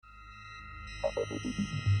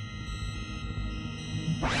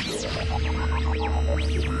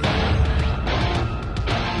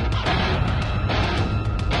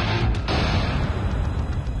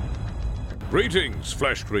Greetings,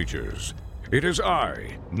 flesh creatures. It is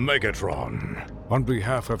I, Megatron. On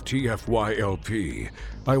behalf of TFYLP,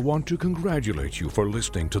 I want to congratulate you for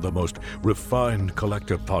listening to the most refined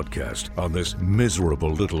collective podcast on this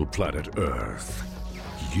miserable little planet Earth.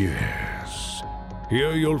 Yes.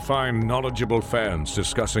 Here you'll find knowledgeable fans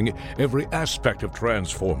discussing every aspect of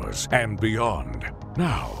Transformers and beyond.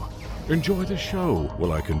 Now, enjoy the show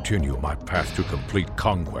while I continue my path to complete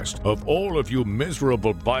conquest of all of you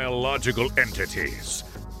miserable biological entities.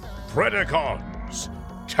 Predacons,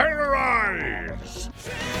 terrorize!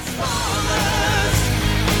 Transformers,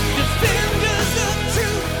 defenders of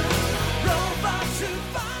truth, robots who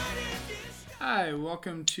fight in disguise. Hi,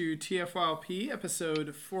 welcome to TFYLP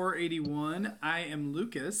episode 481. I am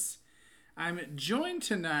Lucas. I'm joined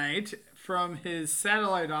tonight from his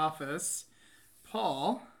satellite office,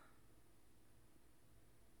 Paul.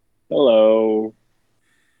 Hello.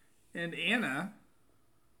 And Anna.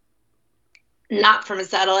 Not from a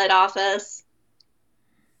satellite office.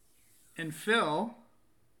 And Phil.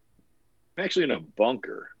 I'm actually in a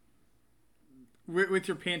bunker. With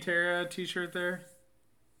your Pantera t-shirt there.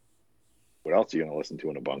 What else are you going to listen to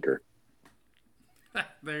in a bunker?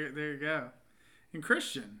 there you go. And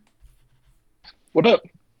Christian. What up?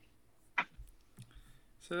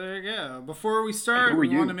 So there you go. Before we start, Who are we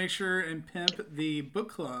you? want to make sure and pimp the book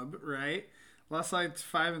club, right? Last Lights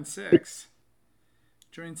 5 and 6.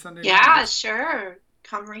 Join Sunday Yeah, night. sure.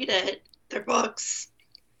 Come read it. They're books.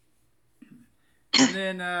 And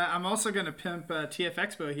then I'm also going to pimp TF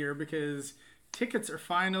Expo here because tickets are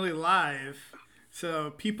finally live.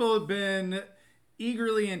 So people have been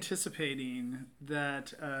eagerly anticipating that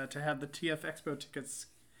to have the TF Expo tickets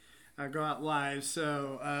go out live.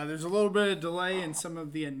 So there's a little bit of delay in some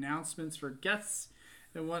of the announcements for guests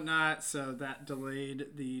and whatnot. So that delayed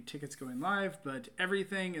the tickets going live. But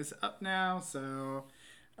everything is up now. So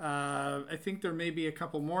I think there may be a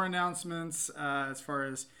couple more announcements as far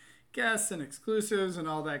as guests and exclusives and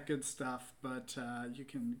all that good stuff, but you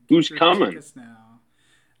can get Who's your coming? tickets now.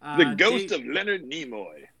 The ghost of Leonard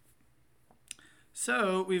Nimoy.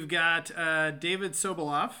 So we've got David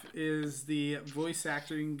Soboleff is the voice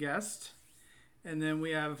acting guest, and then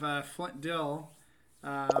we have Flint Dill,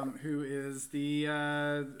 who is the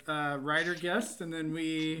writer guest, and then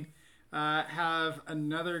we have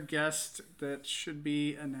another guest that should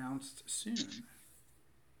be announced soon.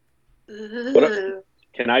 What up?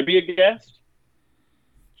 Can I be a guest?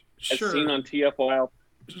 Sure. As seen on TFYL.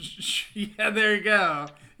 Yeah, there you go.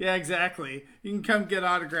 Yeah, exactly. You can come get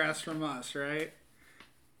autographs from us, right?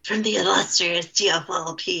 From the illustrious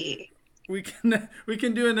TFLP. We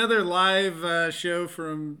can do another live show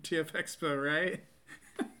from TF Expo,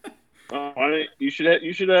 right? You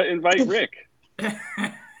should invite Rick.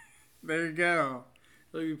 There you go.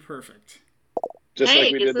 It'll be perfect. Just Hey,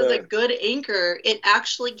 like we this did is a good anchor. It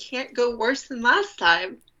actually can't go worse than last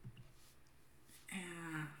time. Yeah.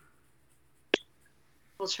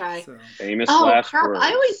 We'll try. So, famous Oh, last crap. words.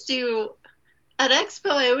 I always do... At Expo,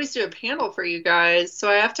 I always do a panel for you guys, so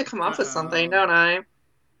I have to come up with something, don't I?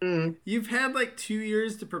 you've had like 2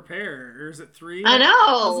 years to prepare, or is it 3? I When know.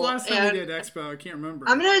 was the last time and we did Expo? I can't remember.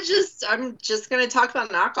 I'm just gonna talk about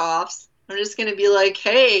knockoffs. I'm just gonna be like,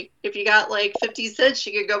 hey, if you got like 50 cents,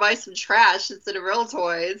 you could go buy some trash instead of real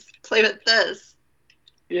toys. Play with this.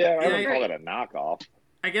 Yeah, I don't Yeah, call it a knockoff.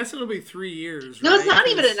 I guess it'll be 3 years. No, it's right? not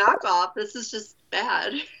even a 'Cause- knockoff. This is just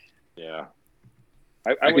bad. Yeah.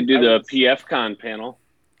 I could do the PFCon panel.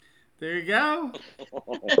 There you go.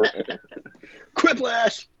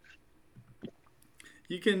 Quiplash!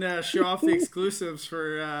 You can show off the exclusives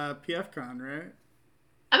for PFCon, right?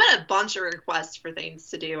 I've had a bunch of requests for things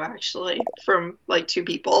to do, actually, from like 2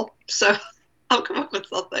 people. So I'll come up with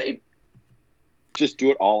something. Just do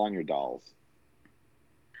it all on your dolls.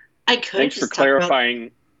 I could. Thanks for just talk about-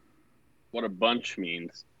 clarifying what a bunch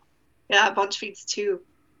means. Yeah, a bunch feeds too.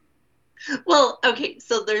 Well, okay,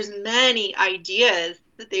 so there's many ideas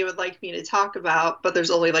that they would like me to talk about, but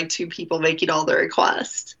there's only like 2 people making all the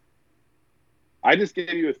requests. I just gave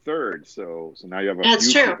you a third, so now you have a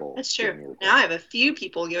That's few true. people. That's giving you true. requests. Now I have a few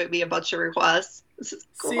people giving me a bunch of requests. This is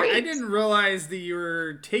See, great. I didn't realize that you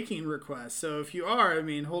were taking requests. So if you are, I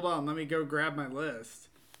mean, hold on, let me go grab my list.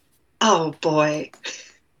 Oh boy.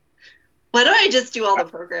 Why don't I just do all the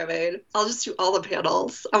programming? I'll just do all the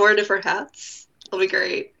panels. I'll wear different hats. It'll be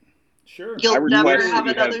great. Sure. I You'll request never that have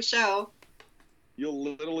you another have- show. You'll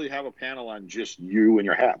literally have a panel on just you and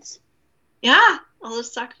your hats. Yeah, I'll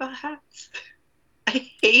just talk about hats. I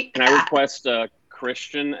hate Can that. I request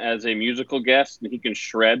Christian as a musical guest, and he can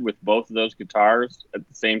shred with both of those guitars at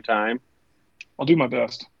the same time? I'll do my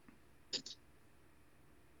best.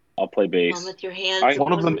 I'll play One bass. with your hands.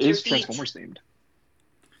 One of one them with your is feet. Transformers themed.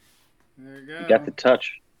 There you go. You got the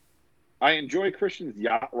touch. I enjoy Christian's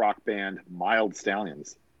yacht rock band, Mild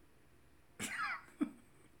Stallions.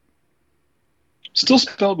 Still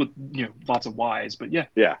spelled with lots of Y's, but yeah.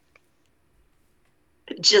 Yeah.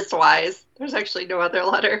 Just wise. There's actually no other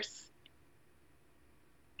letters.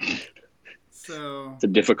 So It's a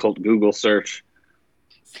difficult Google search.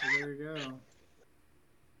 there you go.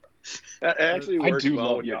 That actually I works do well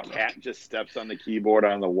love when your yacht rock. cat just steps on the keyboard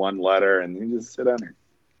on the one letter and you just sit on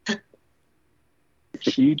it.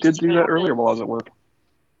 She did do that earlier while I was at work.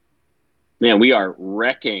 Man, we are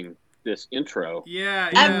wrecking this intro. Yeah,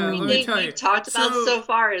 let me Everything tell you. we've talked about so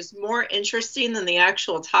far is more interesting than the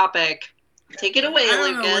actual topic. Take it away, I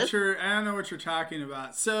don't know Lucas. I don't know what you're talking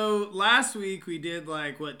about. So last week we did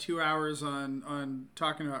 2 hours on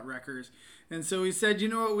talking about Wreckers, and so we said, you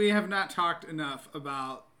know what, we have not talked enough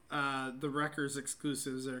about the Wreckers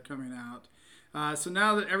exclusives that are coming out. So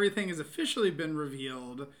now that everything has officially been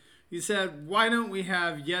revealed, we said, why don't we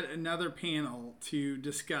have yet another panel to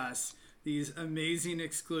discuss these amazing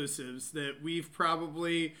exclusives that we've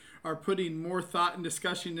probably are putting more thought and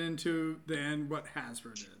discussion into than what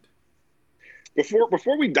Hasbro did.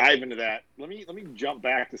 Before we dive into that, let me jump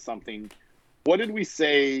back to something. What did we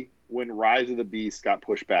say when Rise of the Beast got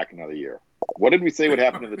pushed back another year? What did we say would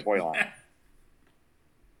happen to the toy line?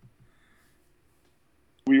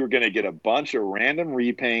 We were going to get a bunch of random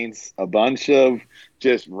repaints, a bunch of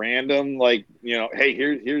just random, hey,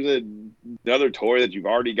 here's another toy that you've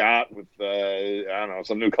already got with, I don't know,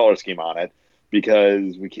 some new color scheme on it,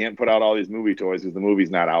 because we can't put out all these movie toys because the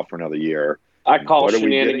movie's not out for another year. I call What are we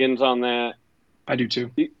shenanigans on that. I do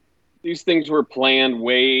too. These things were planned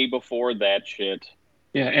way before that shit.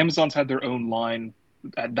 Yeah, Amazon's had their own line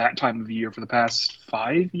at that time of year for the past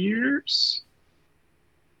 5 years?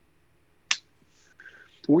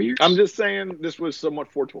 4 years? I'm just saying this was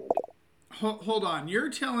somewhat foretold. Hold on. You're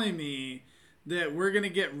telling me that we're going to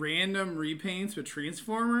get random repaints with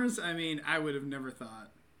Transformers? I mean, I would have never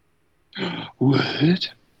thought. What?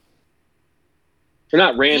 They're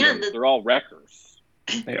not random. Yeah, They're all wreckers.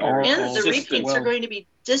 They are And all the consistent. repaints are going to be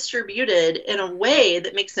distributed in a way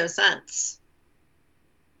that makes no sense.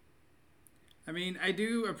 I mean, I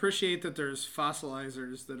do appreciate that there's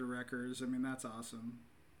fossilizers that are wreckers. I mean, that's awesome.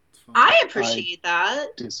 It's fun. I appreciate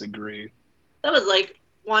that. disagree. That was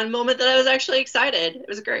one moment that I was actually excited. It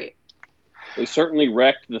was great. They certainly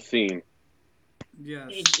wrecked the theme. Yes.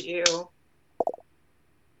 They do.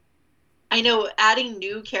 I know, adding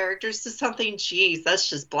new characters to something, geez, that's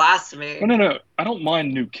just blasphemy. No. I don't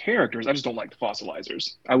mind new characters. I just don't like the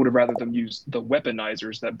fossilizers. I would have rather them use the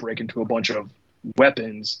weaponizers that break into a bunch of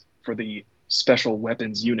weapons for the special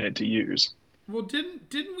weapons unit to use. Well,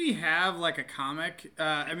 didn't we have a comic?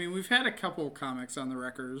 I mean, we've had a couple comics on the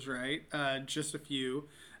Wreckers, right? Just a few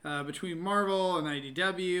between Marvel and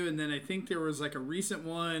IDW, and then I think there was a recent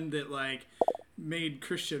one that made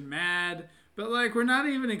Christian mad. But we're not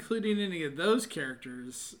even including any of those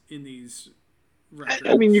characters in these records.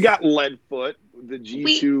 I mean, you got Leadfoot, the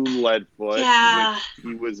G2 Leadfoot. Yeah.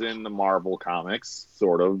 He was in the Marvel comics,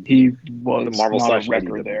 sort of. He was The Marvel not a / wrecker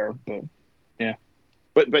IDW. there,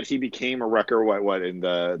 but But he became a wrecker. What in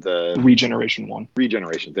the Regeneration 1.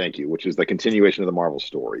 Regeneration? Thank you, which is the continuation of the Marvel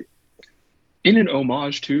story. In an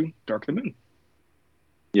homage to Dark the Moon.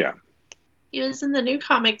 Yeah. He was in the new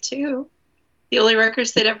comic, too. The only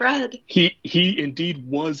records they'd have read. He indeed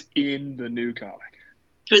was in the new comic.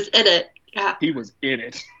 He was in it. Yeah. He was in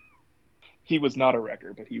it. He was not a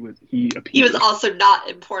wrecker, but he appeared. He was also not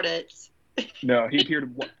important. No, he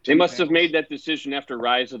appeared. They must have made that decision after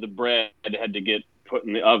Rise of the Bread had to get put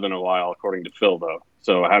in the oven a while, according to Phil, though.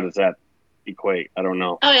 So how does that equate? I don't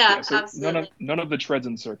know. Oh, yeah, So absolutely. none of the treads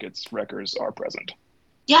and circuits wreckers are present.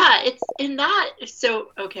 Yeah, it's in that.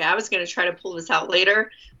 So, okay, I was going to try to pull this out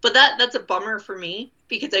later, but that's a bummer for me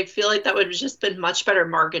because I feel like that would have just been much better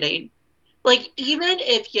marketing. Even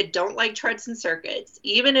if you don't like treads and circuits,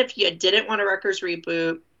 even if you didn't want a Wreckers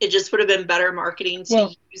reboot, it just would have been better marketing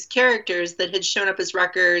to use characters that had shown up as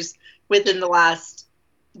wreckers within the last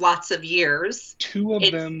lots of years. 2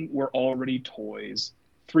 of them were already toys.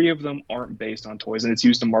 3 of them aren't based on toys, and it's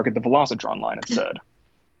used to market the Velocitron line instead.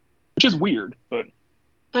 Which is weird, but...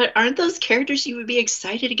 But aren't those characters you would be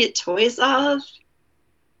excited to get toys of?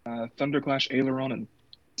 Thunderclash, Aileron, and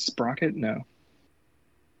Sprocket? No.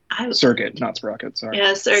 I Circuit, not Sprocket, sorry.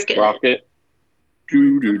 Yeah, Circuit. Rocket.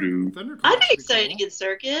 Do-do-do. Thunderclash I'd would be be excited cool. to get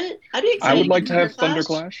Circuit. I'd be I excited would like to get have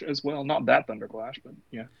Thunderclash as well. Not that Thunderclash, but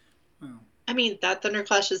yeah. Oh. I mean, that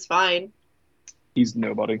Thunderclash is fine. He's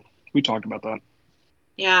nobody. We talked about that.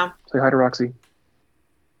 Yeah. Say hi to Roxy.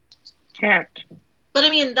 Cat. But I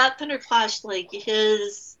mean, that Thunderclash, like,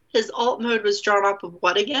 his alt mode was drawn up of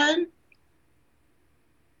what again?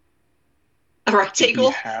 A Did rectangle?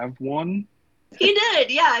 we have one? He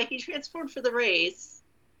did, yeah. He transformed for the race.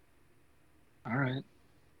 All right.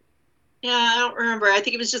 Yeah, I don't remember. I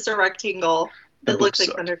think it was just a rectangle The that book looked like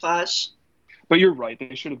sucked. Thunderclash. But you're right.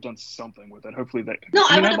 They should have done something with it. Hopefully they. No,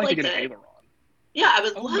 I mean, would I'd have like to get liked an it. Aileron. Yeah, I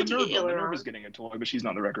would Oh, love to get Minerva. Aileron. Minerva's getting a toy, but she's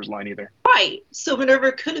not in the Wreckers line either. Right. So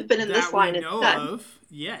Minerva could have been in this That line we know instead. of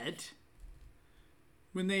yet.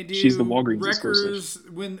 When they do She's the Walgreens Wreckers,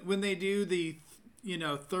 when they do the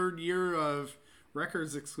third year of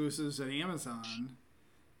Wreckers exclusives at Amazon.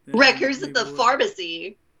 then Wreckers they at the will-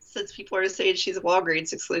 pharmacy, since people are saying she's a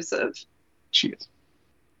Walgreens exclusive. She is.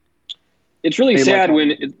 It's really They sad like when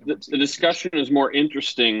having the discussion is more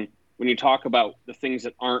interesting when you talk about the things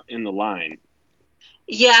that aren't in the line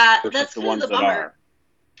Yeah, versus that's the kind ones of the that bummer. are.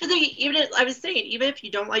 Because I was saying, even if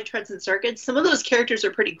you don't like Treads and Circuits, some of those characters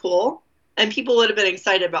are pretty cool, and people would have been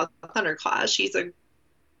excited about Thunderclash.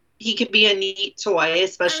 He could be a neat toy,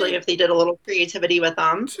 especially if they did a little creativity with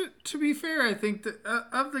them. To be fair, I think that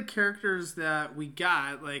of the characters that we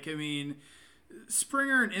got, like, I mean,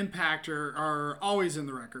 Springer and Impactor are always in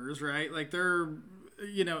the Wreckers, right? Like, they're,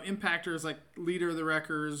 Impactor is like leader of the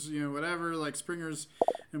Wreckers, whatever. Like, Springer's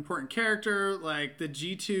an important character. Like, the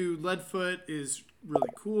G2 Leadfoot is really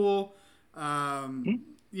cool. The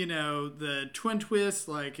Twin Twist,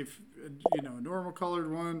 like, if, a normal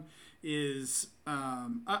colored one is,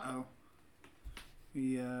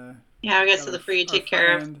 Yeah, Yeah, I guess so the free to take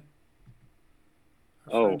care of.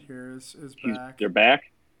 Our friend here is back. They're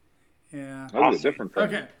back. Yeah. That was a different thing.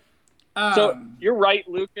 Okay. So you're right,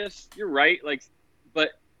 Lucas. You're right. Like,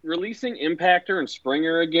 but releasing Impactor and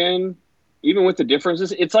Springer again, even with the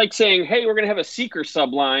differences, it's like saying, "Hey, we're going to have a Seeker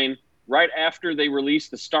subline right after they release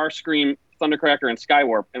the Starscream, Thundercracker, and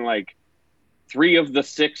Skywarp." And like 3 of the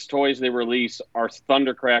 6 toys they release are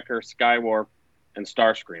Thundercracker, Skywarp, and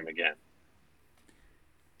Starscream again.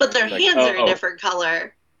 But their Like, hands are a oh. different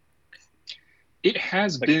color. It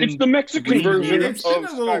has Like, been. it's the Mexican 3 version It's of been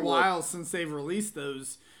a little Skywarp. while since they've released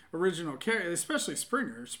those original characters, especially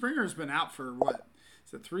Springer. Springer's been out for what?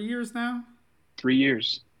 Is it 3 years now? 3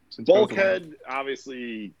 years since both of them. Bulkhead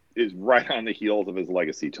obviously is right on the heels of his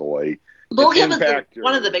legacy toy. Bulkhead was Impactor.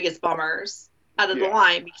 one of the biggest bummers out of the Yeah.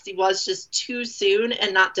 line because he was just too soon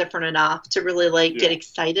and not different enough to really get Yeah.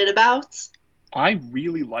 excited about. I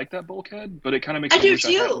really like that Bulkhead, but it kind of makes I me do wish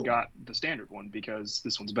I too. hadn't got the standard one because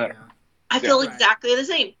this one's better. I feel right. exactly the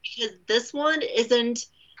same because this one isn't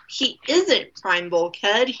prime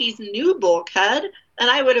Bulkhead. He's new Bulkhead, and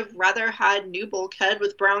I would have rather had new Bulkhead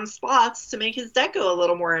with brown spots to make his deck go a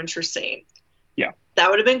little more interesting. Yeah. That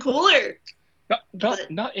would have been cooler.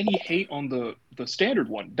 Not any hate on the standard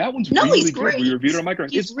one. That one's No, really he's good. great. We reviewed it on Micro.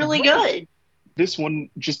 He's It's really great. good. This one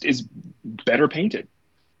just is better painted.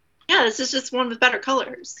 Yeah, this is just one with better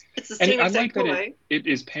colors. It's the And same I exact like that toy. it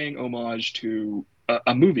is paying homage to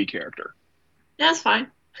a movie character. Yeah, that's fine.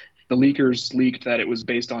 The leakers leaked that it was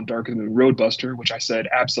based on Dark of the Moon Roadbuster, which I said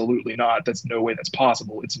absolutely not. That's no way that's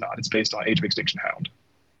possible. It's not. It's based on Age of Extinction Hound,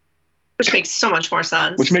 Which makes so much more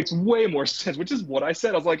sense. which makes way more sense, which is what I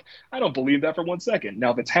said. I was like, I don't believe that for 1 second.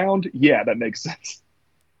 Now, if it's Hound, yeah, that makes sense.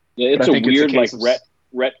 Yeah, it's But I a think it's a weird, case like, of-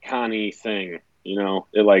 retconny thing.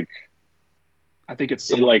 It like. I think it's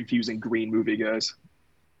somewhat like- confusing green movie, guys.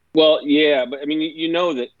 Well, yeah, but I mean, you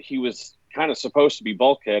know that he was kind of supposed to be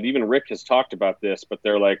Bulkhead. Even Rick has talked about this, but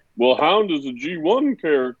they're like, "Well, Hound is a G1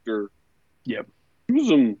 character. Yep. Use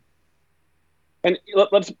him." And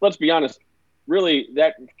let's be honest. Really,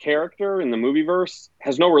 that character in the movieverse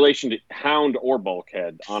has no relation to Hound or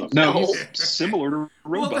Bulkhead. Honestly, No, No. he's similar to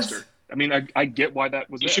Well, Roadbuster. that's- I mean, I get why that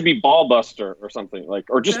was he there. should be Ballbuster or something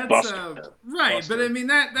or just That's, Buster. right, Buster. but I mean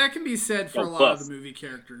that can be said for Yeah, a lot of Bust. the movie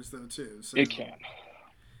characters though too. So. It can.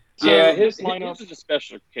 Yeah, this his lineup, is a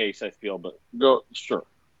special case, I feel. But go sure.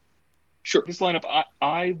 this lineup,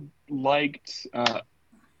 I liked.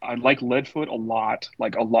 I like Leadfoot a lot.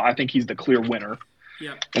 I think he's the clear winner.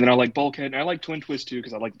 Yeah. And then I like Bulkhead, and I like Twin Twist too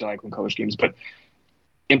because I like the Diaclone color schemes. But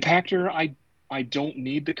Impactor, I don't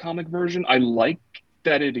need the comic version. I like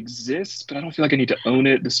that it exists, but I don't feel like I need to own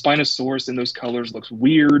it. The Spinosaurus in those colors looks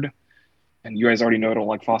weird, and you guys already know I don't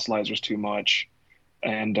like fossilizers too much.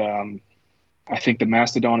 And I think the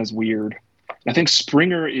Mastodon is weird. I think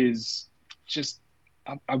Springer is just.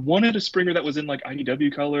 I wanted a Springer that was in like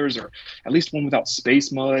IDW colors, or at least one without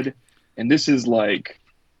space mud. and this is like,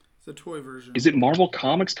 It's a toy version. is it Marvel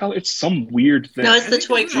Comics color? It's some weird thing. No, it's I the think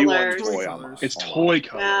toy it's really colors. toy Toy colors. It's toy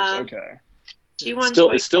colors. Yeah. Okay. G1 Still,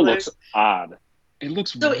 toy it still colors. looks odd. It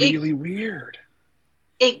looks So really weird.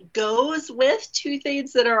 It goes with two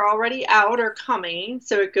things that are already out or coming.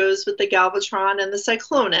 So it goes with the Galvatron and the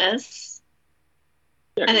Cyclonus.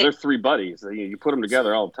 Yeah, And because they're three buddies. You put them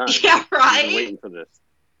together all the time. Yeah, I've been right. waiting for this.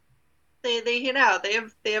 They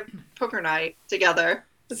have poker night together.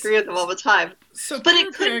 The three of them all the time. So But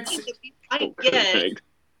it could Parapex- be that we might get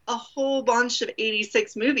a whole bunch of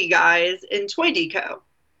 86 movie guys in Toy Deco,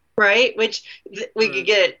 right? Which we could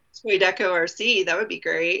get Toy Deco RC. That would be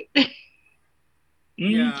great.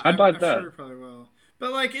 Yeah, I'd buy I'm that. sure it probably will.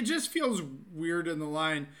 But like, it just feels weird in the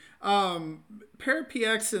line.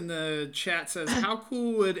 ParaPX in the chat says, "How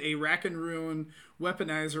cool would a Rack and Ruin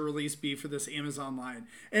weaponizer release be for this Amazon line?"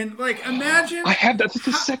 And like, imagine I have that. That's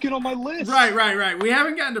the second on my list. Right. We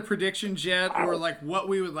haven't gotten to predictions yet, or like what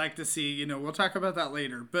we would like to see. You know, we'll talk about that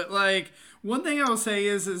later. But like, one thing I will say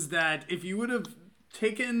is that if you would have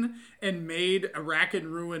taken and made a Rack and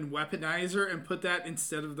Ruin weaponizer and put that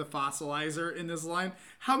instead of the fossilizer in this line,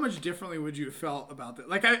 how much differently would you have felt about that?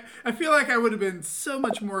 Like, I feel like I would have been so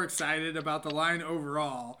much more excited about the line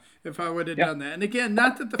overall if I would have done that. And again,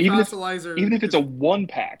 not that the fossilizer... Even if it's a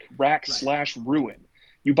one-pack, Rack/Ruin,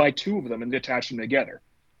 you buy two of them and attach them together.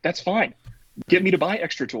 That's fine. Get me to buy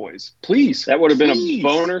extra toys. Please. That would have been Please. a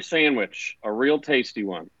boner sandwich. A real tasty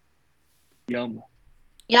one. Yum.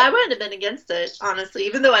 Yeah, I wouldn't have been against it, honestly.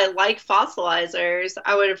 Even though I like fossilizers,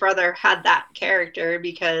 I would have rather had that character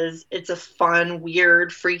because it's a fun,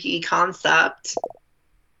 weird, freaky concept.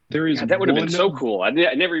 There is That would have been one- so cool. I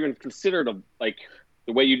never even considered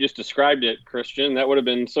the way you just described it, Christian. That would have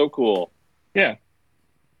been so cool. Yeah.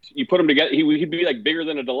 You put him together. He'd be like bigger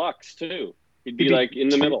than a deluxe too. He'd be like in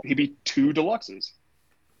the middle. He'd be two deluxes.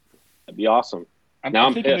 That'd be awesome. I'm Now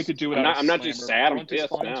I'm thinking they pissed. could do it. I'm out not- of I'm not just Slammer. sad, I'm Grunt is pissed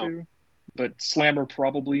fine now. too, but Slammer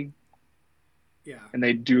probably. Yeah. And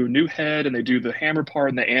they do a new head, and they do the hammer part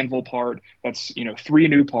and the anvil part. That's 3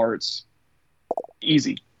 new parts.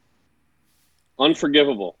 Easy.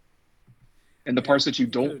 Unforgivable. And the parts that you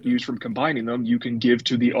don't use from combining them, you can give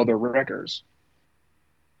to the other wreckers.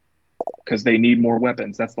 Because they need more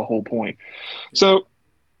weapons. That's the whole point. So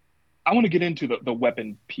I want to get into the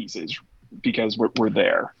weapon pieces because we're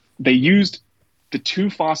there. They used the 2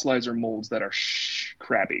 fossilizer molds that are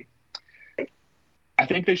crappy. I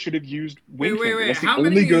think they should have used Wingfinger. Wait. That's the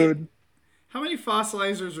only good How many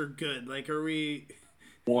fossilizers are good? Like, are we...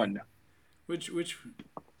 one. Which...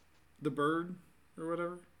 The bird? Or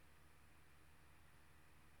whatever?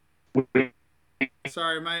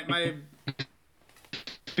 Sorry, my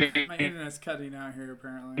internet's cutting out here,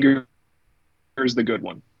 apparently. Here's the good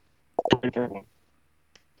one.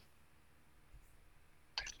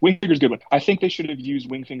 Wingfinger's a good one. I think they should have used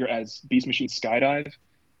Wingfinger as Beast Machine Skydive.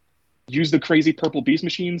 Use the crazy purple Beast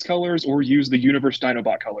Machines colors or use the Universe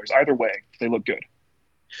Dinobot colors. Either way, they look good.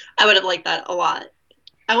 I would have liked that a lot.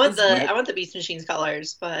 I want the Beast Machines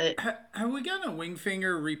colors, but Have we gotten a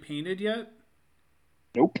Wingfinger repainted yet?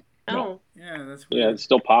 Nope. no. Yeah, that's Yeah, weird. it's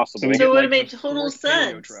still possible. we So get, it would have like, made the total 4th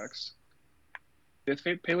Paleo sense. Trex.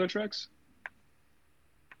 5th Paleo Trex?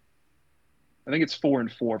 I think it's 4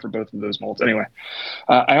 and 4 for both of those molds. Anyway,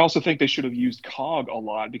 I also think they should have used Cog a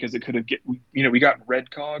lot because it could have we got red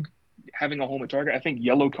Cog having a home at Target. I think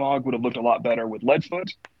yellow Cog would have looked a lot better with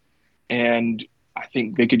Leadfoot, and I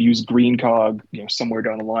think they could use green Cog, somewhere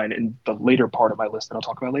down the line in the later part of my list that I'll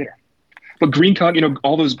talk about later. But green Cog,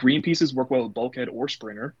 all those green pieces work well with Bulkhead or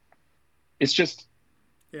Springer. It's just,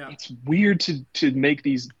 it's weird to make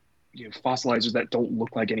these fossilizers that don't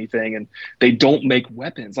look like anything, and they don't make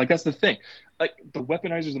weapons. Like, that's the thing. Like, the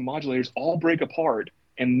weaponizers and modulators all break apart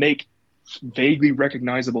and make vaguely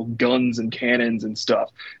recognizable guns and cannons and stuff.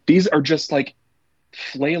 These are just like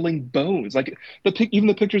flailing bones. Like even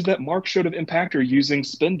the pictures that Mark showed of Impactor using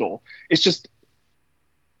Spindle, it's just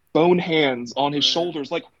bone hands on his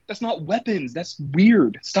shoulders. Like, that's not weapons. That's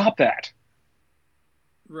weird. Stop that.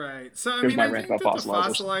 Right. So I Here's mean, my I rant think that about the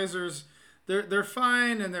fossilizers. fossilizers, they're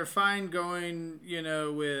fine, and they're fine going,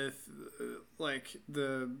 with like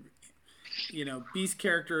the beast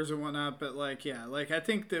characters and whatnot. But I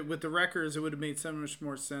think that with the wreckers, it would have made so much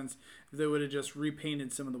more sense if they would have just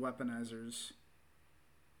repainted some of the weaponizers.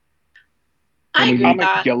 I And agree we with need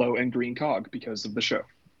that. yellow and green Cog because of the show.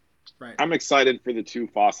 Right. I'm excited for the 2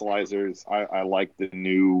 fossilizers. I like the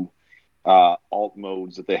new alt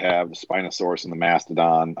modes that they have, the Spinosaurus and the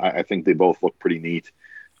Mastodon. I think they both look pretty neat.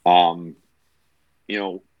 I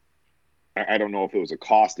don't know if it was a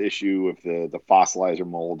cost issue, if the fossilizer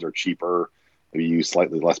molds are cheaper, maybe use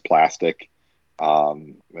slightly less plastic.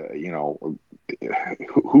 You know,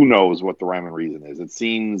 who knows what the rhyme and reason is? It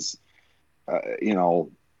seems, you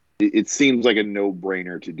know, it seems like a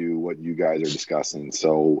no-brainer to do what you guys are discussing.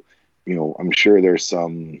 So, you know, I'm sure there's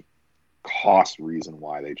some cost reason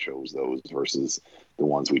why they chose those versus the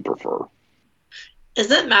ones we prefer.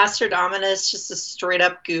 Isn't Master Dominus just a straight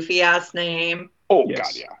up goofy ass name? Oh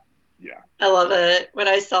Yes. God, yeah. I love it. When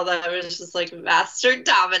I saw that, I was just like, Master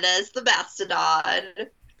Dominus, the Mastodon.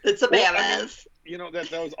 It's a Well, mammoth. I mean, you know,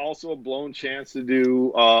 that was also a blown chance to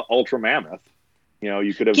do Ultra Mammoth. You know,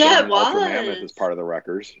 you could have Yeah, done it Ultra was. Mammoth as part of the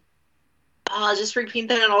Wreckers. Just repeat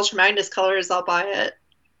that in Ultra Magnus colors. I'll buy it.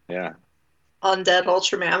 Yeah. Undead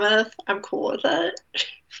Ultra Mammoth. I'm cool with it.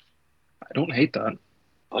 I don't hate that.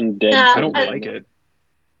 Undead. Yeah, I don't I- like it.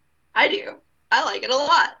 I do. I like it a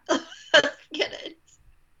lot. Get it.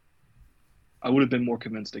 I would have been more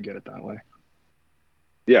convinced to get it that way.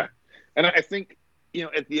 Yeah. And I think, you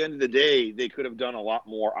know, at the end of the day, they could have done a lot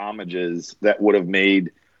more homages that would have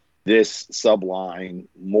made this subline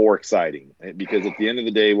more exciting. Because at the end of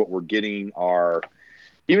the day, what we're getting are,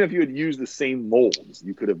 even if you had used the same molds,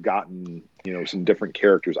 you could have gotten, you know, some different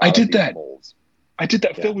characters out I of did these that. molds. I did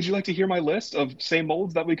that. Yeah. Phil, would you like to hear my list of same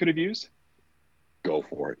molds that we could have used? Go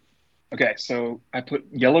for it. Okay, so I put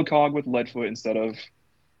Yellow Cog with Leadfoot instead of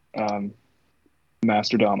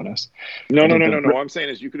Master Dominus. No. And then What I'm saying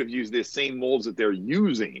is you could have used the same molds that they're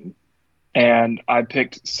using. And I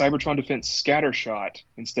picked Cybertron Defense Scattershot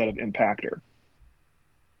instead of Impactor.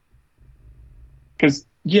 Because,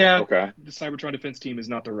 yeah, Okay. the Cybertron Defense team is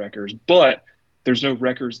not the Wreckers, but there's no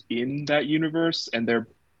Wreckers in that universe, and they're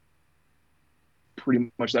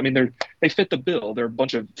pretty much, I mean, they fit the bill. They're a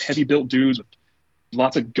bunch of heavy-built dudes with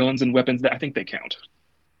lots of guns and weapons. That I think they count.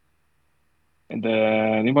 And then,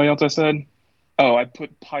 anybody else I said? Oh, I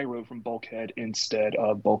put Pyro from Bulkhead instead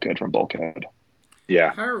of Bulkhead from Bulkhead.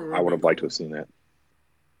 Yeah. Pyro I would have liked to cool. have seen that.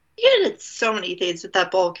 You did so many things with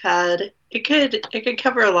that bulkhead. It could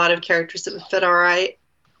cover a lot of characters that would fit all right.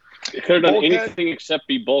 It could have done Bulkhead. anything except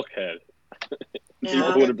be Bulkhead. Yeah. People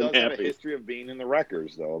would Bulkhead have been does have a happy. history of being in the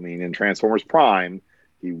Wreckers, though. I mean, in Transformers Prime,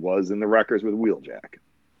 he was in the Wreckers with Wheeljack.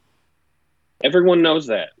 Everyone knows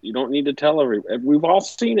that. You don't need to tell everyone. We've all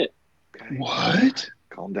seen it. What?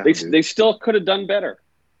 Calm down, They dude. still could have done better.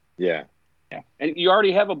 Yeah. And you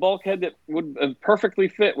already have a Bulkhead that would have perfectly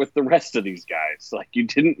fit with the rest of these guys. Like, you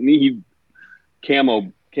didn't need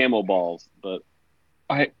camo balls. But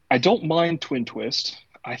I don't mind Twin Twist.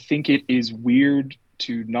 I think it is weird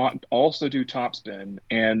to not also do Topspin,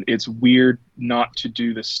 and it's weird not to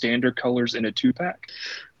do the standard colors in a 2-pack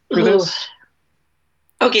for this.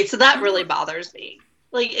 Okay, so that really bothers me.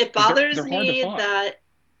 Like, it bothers They're hard to me find.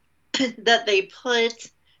 that they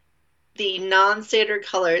put the non-standard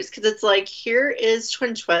colors, because it's like, here is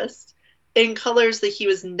Twin Twist in colors that he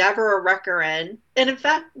was never a Wrecker in, and in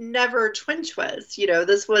fact, never Twin Twist. You know,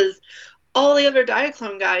 this was all the other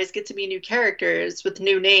Diaclone guys get to be new characters with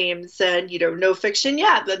new names, and, you know, no fiction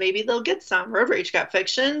yet, but maybe they'll get some. Road Rage got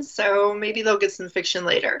fiction, so maybe they'll get some fiction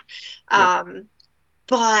later.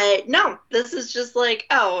 But no, this is just like,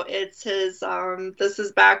 oh, it's his, this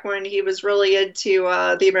is back when he was really into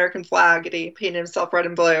the American flag and he painted himself red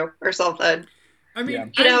and blue or something. I mean, Yeah.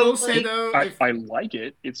 You know, I will say like- though, I like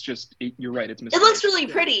it. It's just, you're right. It's It looks really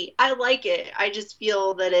pretty. I like it. I just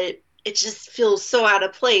feel that it just feels so out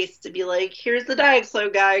of place to be like, here's the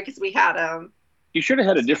Diaclo guy because we had him. you should have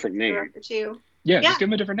had a different name. Wrecker too. Yeah, Yeah. just give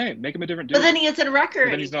him a different name. Make him a different dude. But then he isn't a Wrecker.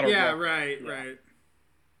 But then he's not a yeah, Wrecker. right.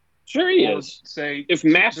 Sure he Or is. say If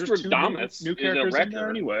there's Master two Domus new is a characters in there Wrecker,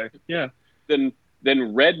 anyway. Yeah. then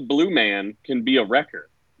Red Blue Man can be a Wrecker.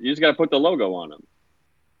 You just got to put the logo on him.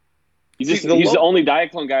 He's See, the only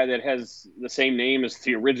Diaclone guy that has the same name as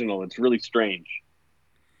the original. It's really strange.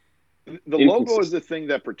 The logo is the thing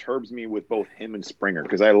that perturbs me with both him and Springer,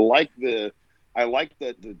 because I like the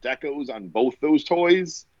decos on both those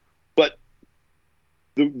toys, but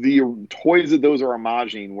the toys that those are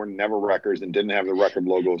homaging were never Wreckers and didn't have the record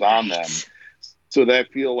logos on them. So that I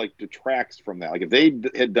feel like detracts from that. Like if they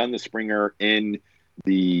had done the Springer in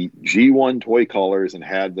the G1 toy colors and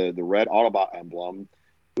had the red Autobot emblem,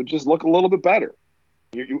 it would just look a little bit better.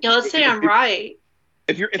 Yeah, let's say I'm right.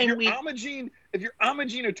 If you're homaging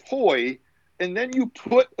a toy and then you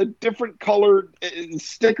put a different colored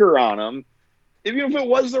sticker on them, even if it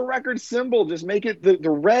was the record symbol, just make it the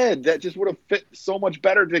red. That just would have fit so much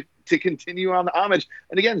better to continue on the homage.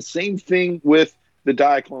 And again, same thing with the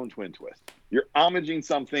Diaclone Twin Twist. You're homaging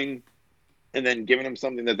something and then giving them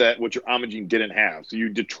something that what you're homaging didn't have. So you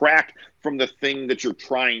detract from the thing that you're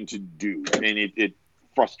trying to do, and it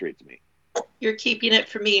frustrates me. You're keeping it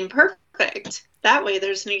from being perfect. That way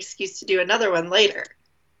there's an excuse to do another one later.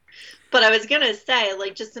 But I was going to say,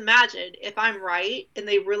 like, just imagine if I'm right and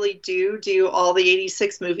they really do all the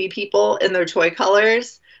 86 movie people in their toy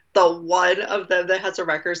colors, the one of them that has a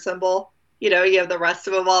wrecker symbol, you have the rest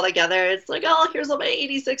of them all together. It's like, oh, here's all my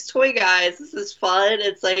 86 toy guys. This is fun.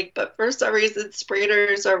 It's like, but for some reason,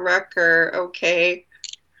 Springer's a wrecker. Okay,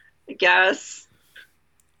 I guess.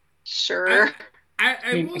 Sure.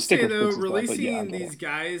 I will say, though, fixes that, but releasing yeah, these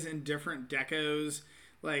guys in different decos,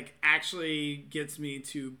 like, actually gets me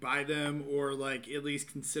to buy them or, like, at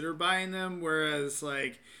least consider buying them. Whereas,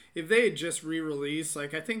 like, if they had just re-released,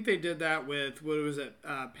 like, I think they did that with, what was it,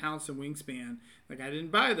 Pounce and Wingspan. Like, I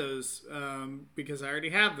didn't buy those because I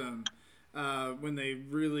already have them when they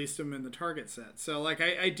released them in the Target set. So, like,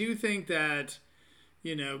 I do think that,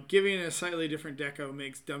 giving it a slightly different deco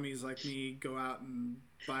makes dummies like me go out and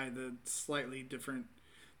buy the slightly different,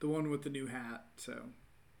 the one with the new hat. So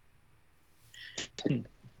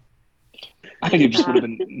I think it just would have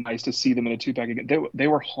been nice to see them in a 2-pack again. They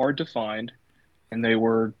were hard to find, and they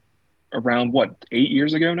were around 8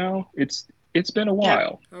 years ago now. It's been a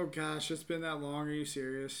while. oh gosh, it's been that long. Are you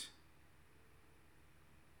serious?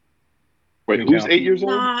 Wait, who's 8 years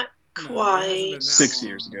old? Not No, it hasn't quite. been that 6 long.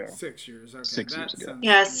 years ago. 6 years. Okay, 6 years that ago. sounds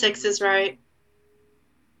Yeah, more 6 is right.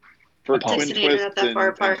 For Apollo. Twin Six and eight are Twist not that far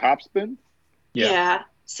and apart. Topspin? Yeah.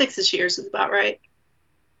 6 years is about right.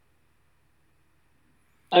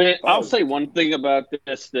 I mean, I'll say one thing about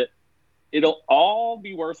this, that it'll all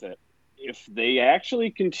be worth it if they actually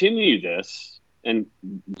continue this and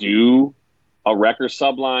do a wrecker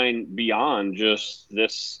subline beyond just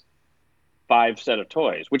this 5 set of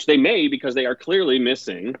toys, which they may, because they are clearly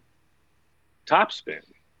missing Topspin.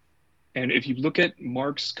 And if you look at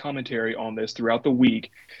Mark's commentary on this throughout the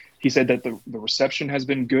week, he said that the reception has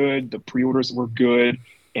been good, the pre-orders were good,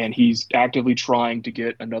 and he's actively trying to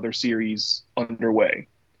get another series underway.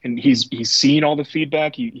 And he's seen all the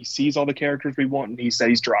feedback, he sees all the characters we want, and he said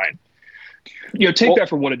he's trying. Take that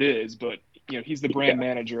for what it is, but he's the brand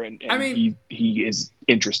manager, and I mean, he is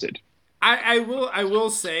interested. I will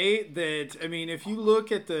say that, I mean, if you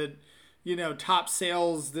look at the top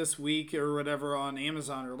sales this week or whatever on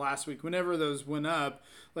Amazon, or last week, whenever those went up,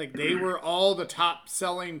 like, they were all the top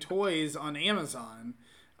selling toys on Amazon.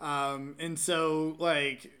 And so,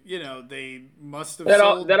 like, they must have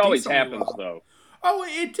sold that always decently happens, well. though. Oh,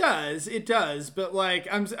 it does. But, like,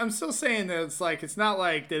 I'm still saying that it's like, it's not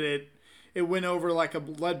like that it went over like a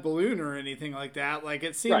lead balloon or anything like that. Like,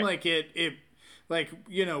 it seemed like it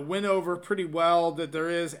went over pretty well, that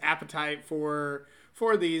there is appetite for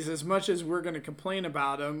these, as much as we're going to complain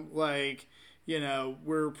about them. Like,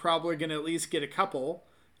 we're probably going to at least get a couple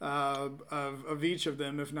of each of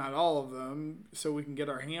them, if not all of them, so we can get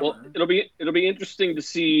our hammer. Well, it'll be interesting to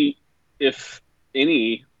see if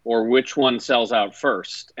any or which one sells out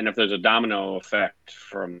first, and if there's a domino effect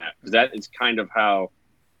from that. Because that is kind of how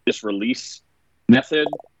this release method,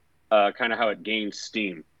 kind of how it gains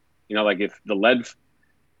steam. Like if the lead,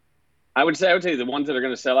 I would say the ones that are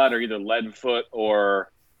going to sell out are either Leadfoot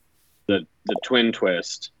or the Twin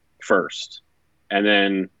Twist first, and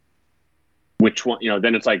then which one?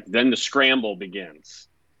 Then it's like, then the scramble begins.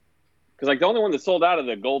 Because like the only one that sold out of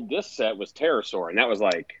the gold disc set was Pterosaur, and that was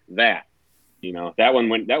like that. That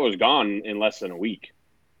one that was gone in less than a week.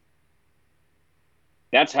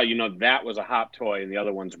 That's how that was a hot toy, and the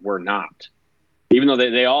other ones were not. Even though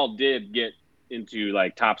they all did get into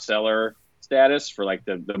like top seller status for like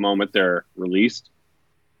the moment they're released.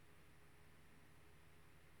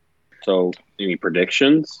 So, any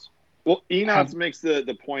predictions? Well, Enox makes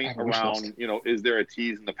the point around, is there a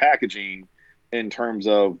tease in the packaging in terms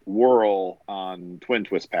of Whirl on Twin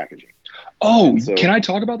Twist packaging? Oh, so, can I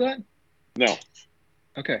talk about that? No.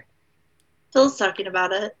 Okay. Phil's talking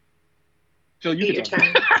about it. Phil, you can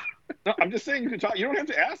talk. No, I'm just saying you can talk. You don't have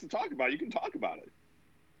to ask to talk about it. You can talk about it.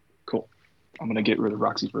 Cool. I'm going to get rid of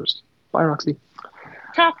Roxy first. Bye, Roxy.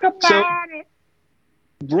 Talk about it.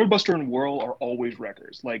 Roadbuster and Whirl are always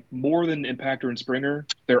wreckers. Like, more than Impactor and Springer,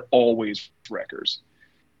 they're always wreckers.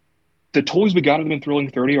 The toys we got of them in Thrilling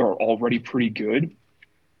 30 are already pretty good,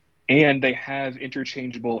 and they have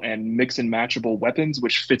interchangeable and mix and matchable weapons,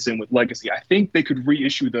 which fits in with Legacy. I think they could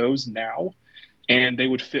reissue those now, and they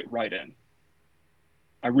would fit right in.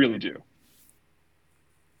 I really do.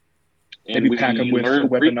 And maybe pack them with a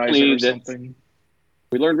weaponizer or something.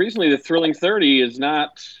 We learned recently that Thrilling 30 is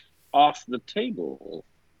not off the table.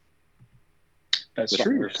 That's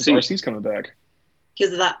true. RC's coming back.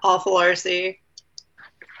 Because of that awful RC.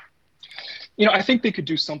 I think they could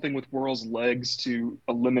do something with Whirl's legs to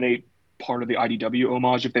eliminate part of the IDW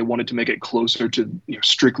homage if they wanted to make it closer to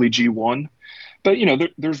strictly G1. But,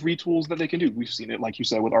 there's retools that they can do. We've seen it, like you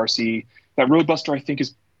said, with RC. That Roadbuster, I think,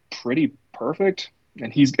 is pretty perfect,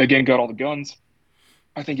 and he's again got all the guns.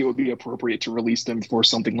 I think it would be appropriate to release them for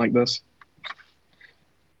something like this.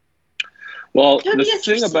 Well, That'd the be thing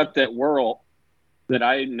interesting. about that whirl that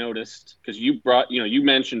I noticed, because you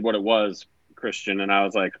mentioned what it was, Christian, and I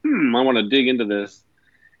was like, I want to dig into this.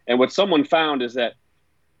 And what someone found is that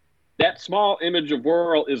small image of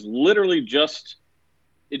whirl is literally just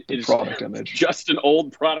Product image. just an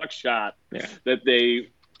old product shot that they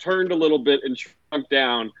turned a little bit and shrunk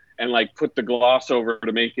down and like put the gloss over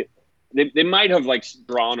to make it. They might have like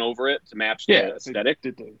drawn over it to match the aesthetic,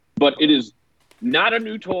 but it is not a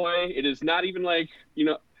new toy. It is not even like,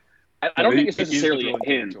 I don't think it's necessarily a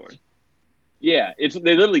hint. Yeah,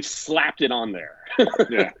 they literally slapped it on there.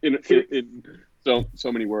 Yeah. in so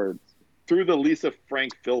many words. Threw the Lisa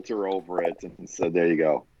Frank filter over it and said, there you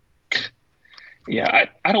go. Yeah,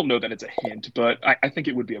 I don't know that it's a hint, but I think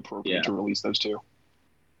it would be appropriate to release those two.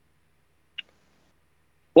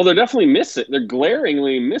 Well, they're definitely missing. They're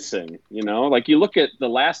glaringly missing, Like you look at the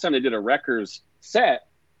last time they did a Wreckers set,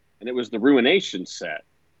 and it was the Ruination set.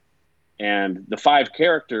 And the 5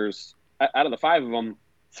 characters, out of the 5 of them,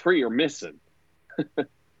 3 are missing.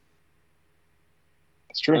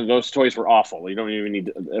 That's true. And those toys were awful. You don't even need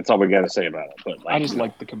to, that's all we got to say about it. But I just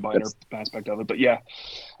like the combiner aspect of it. But yeah,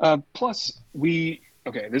 plus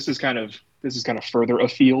this is kind of further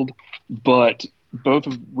afield, but both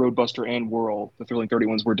of Roadbuster and Whirl, the Thrilling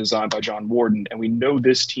 30 were designed by John Warden, and we know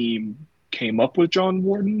this team came up with John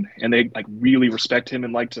Warden, and they like really respect him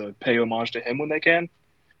and like to pay homage to him when they can.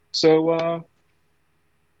 So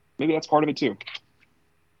maybe that's part of it too.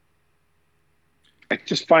 I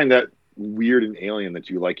just find that weird and alien that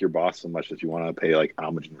you like your boss so much that you want to pay like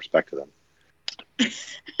homage and respect to them.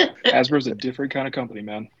 Hasbro's a different kind of company,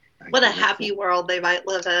 man. What a happy world they might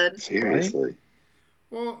live in. Seriously.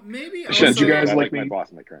 Well, maybe Should also, you guys I like my me? boss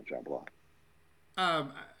in my current job a lot.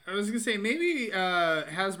 I was gonna say maybe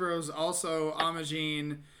Hasbro's also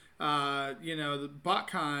homaging, the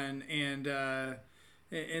BotCon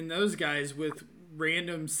and those guys with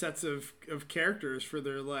random sets of characters for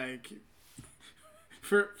their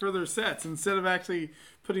for their sets instead of actually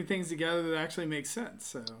putting things together that actually make sense.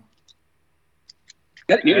 So.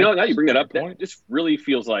 Now you bring that up, this really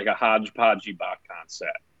feels like a hodgepodgey BotCon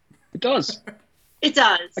set. It does. It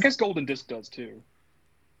does. I guess Golden Disc does too.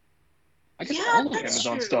 I guess all of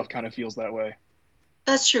Amazon stuff kind of feels that way.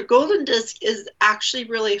 That's true. Golden Disc is actually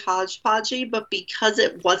really hodgepodgey, but because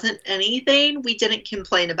it wasn't anything, we didn't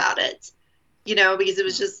complain about it. Because it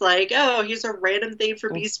was just like, oh, here's a random thing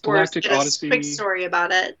for Beast Wars. Galactic Get a Odyssey quick story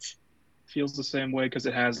about it. Feels the same way because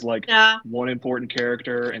it has like Yeah. one important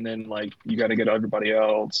character, and then like you got to get everybody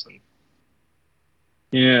else. And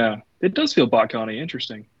yeah, it does feel BotCon-y.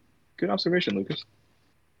 Interesting. Good observation, Lucas.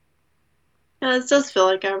 Yeah, it does feel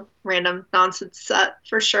like a random nonsense set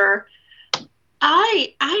for sure.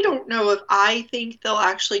 I don't know if I think they'll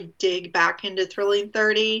actually dig back into Thrilling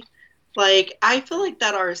 30. Like, I feel like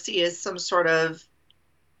that RC is some sort of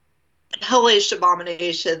hellish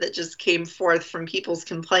abomination that just came forth from people's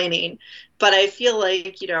complaining. But I feel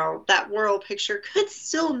like, that Whirl picture could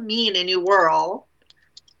still mean a new Whirl.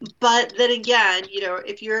 But then again,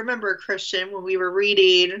 if you remember, Christian, when we were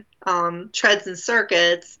reading Treads and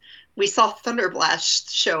Circuits, we saw Thunderblast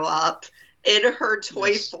show up in her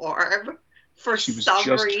toy form for She was some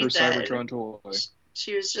just reason. her Cybertron toy.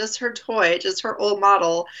 She was just her toy, just her old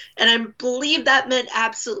model. And I believe that meant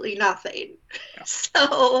absolutely nothing. Yeah.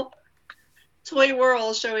 So, Toy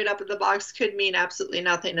Whirl showing up in the box could mean absolutely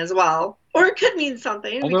nothing as well. Or it could mean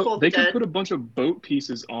something. It'd be Although cool if they it could did. put a bunch of boat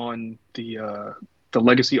pieces on the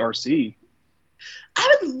Legacy RC.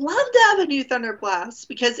 I would love to have a new Thunderblast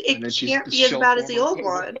because it And then she's can't the be as shell bad as the form old of-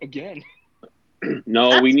 one. Again.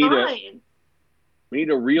 No, That's we need fine.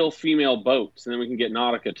 a real female boat, so then we can get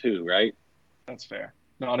Nautica too, right? That's fair.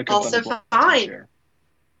 Nautica Also Thunderblast, fine. fair.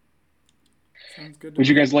 Sounds good. Would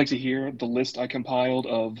you guys like to hear the list I compiled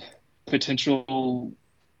of potential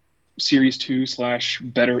Series 2 /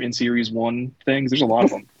 better in Series 1 things? There's a lot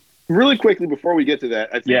of them. Really quickly before we get to that,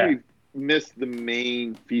 I think Yeah. we've missed the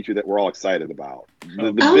main feature that we're all excited about.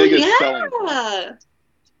 The Oh, biggest selling point.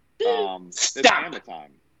 yeah. It's Stop. Hammer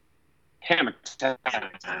Time. Hammer time.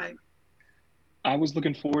 Time. I was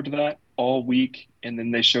looking forward to that all week, and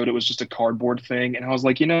then they showed it was just a cardboard thing, and I was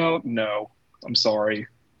like, no, I'm sorry.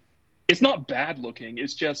 It's not bad looking.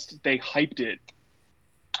 It's just they hyped it,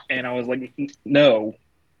 and I was like, no.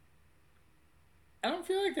 I don't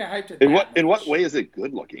feel like they hyped it. In that what much. way is it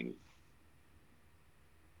good looking?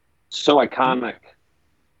 So iconic.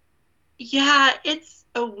 Yeah, it's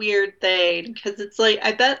a weird thing because it's like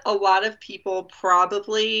I bet a lot of people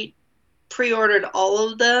probably pre-ordered all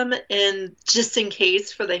of them, and just in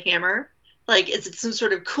case for the hammer. Like, is it some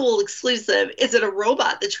sort of cool exclusive? Is it a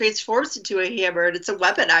robot that transforms into a hammer and it's a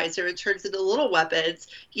weaponizer? It turns into little weapons.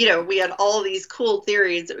 You know, we had all these cool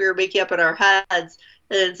theories that we were making up in our heads.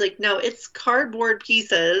 And it's like, no, it's cardboard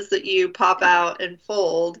pieces that you pop out and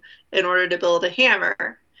fold in order to build a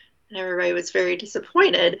hammer. And everybody was very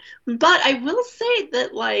disappointed. But I will say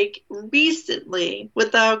that, like, recently,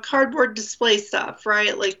 with the cardboard display stuff,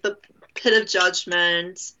 right? Like the Pit of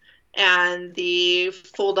Judgment and the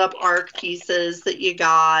fold-up arc pieces that you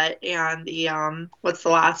got, and the, what's the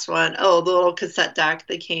last one? Oh, the little cassette deck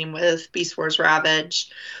that came with Beast Wars Ravage.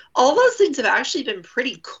 All those things have actually been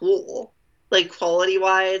pretty cool, like,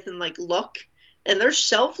 quality-wise and, like, look. And their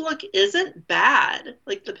shelf look isn't bad.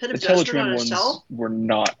 Like, the Pit of Judgment on a ones shelf. were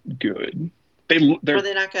not good. They're Were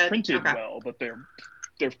they not good? printed Okay. well, but they're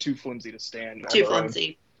too flimsy to stand. Too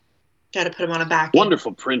flimsy. Got to put them on a back.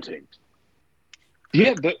 Wonderful printing.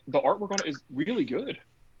 Yeah, the artwork on it is really good.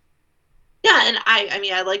 Yeah, and I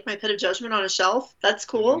mean, I like my Pit of Judgment on a shelf. That's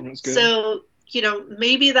cool. That's good. So, you know,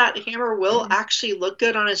 maybe that hammer will actually look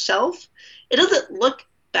good on a shelf. It doesn't look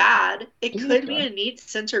bad. It Doesn't could look be bad. a neat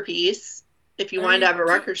centerpiece if you I wanted mean, to have a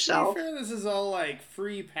to record be shelf. fair, this is all like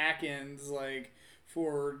free pack-ins, like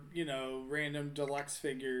for, you know, random deluxe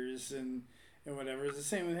figures and whatever. It's the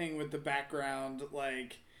same thing with the background.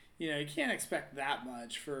 Like, you know, you can't expect that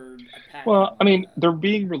much for a pack. Well, I mean, they're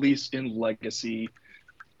being released in Legacy.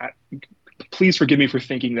 Please forgive me for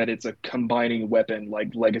thinking that it's a combining weapon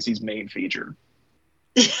like Legacy's main feature.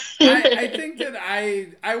 I think that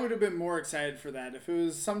I would have been more excited for that if it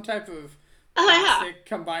was some type of plastic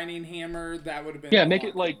combining hammer. That would have been Make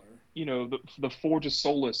it like, you know, the Forge of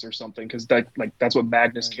Solus or something, because that's what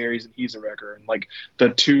Magnus carries in He's a Wrecker, and like the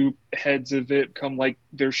two heads of it come like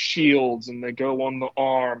they're shields and they go on the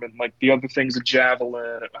arm, and like the other thing's a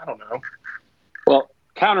javelin. I don't know. Well,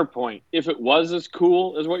 counterpoint: if it was as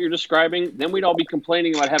cool as what you're describing, then we'd all be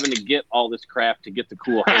complaining about having to get all this crap to get the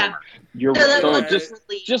cool hammer. You're So right. that So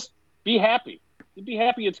would just be happy. Be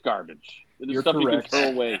happy it's garbage. It's You're stuff correct. you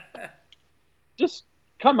can throw away. Just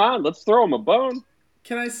come on, let's throw them a bone.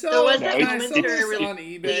 Can I So sell? was Can that I moment sell where this it really- on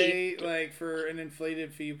eBay, like for an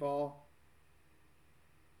inflated fee, Paul?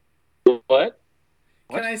 What?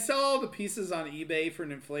 Can I sell all the pieces on eBay for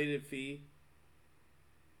an inflated fee?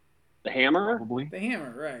 The hammer? Probably. The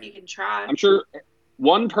hammer, You right? can try. I'm sure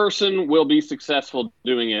one person will be successful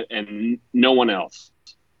doing it, and no one else.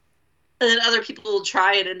 And then other people will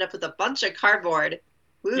try and end up with a bunch of cardboard.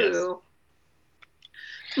 Woo.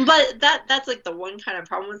 But that's like the one kind of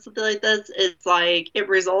problem with something like this. It's like it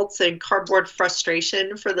results in cardboard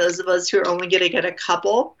frustration for those of us who are only going to get a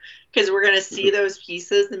couple, because we're going to see those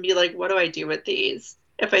pieces and be like, what do I do with these?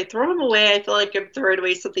 If I throw them away, I feel like I'm throwing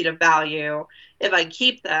away something of value. If I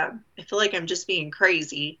keep them, I feel like I'm just being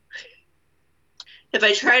crazy. If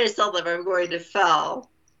I try to sell them, I'm going to fail.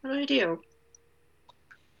 What do I do?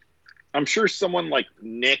 I'm sure someone like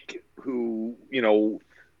Nick, who, you know,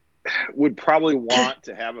 would probably want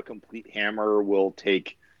to have a complete hammer, will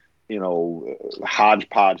take, you know,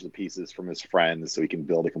 hodgepodge the pieces from his friends so he can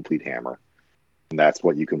build a complete hammer. And that's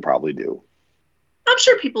what you can probably do. I'm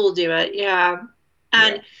sure people will do it, yeah.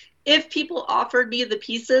 And if people offered me the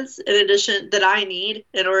pieces in addition that I need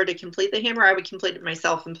in order to complete the hammer, I would complete it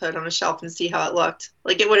myself and put it on a shelf and see how it looked.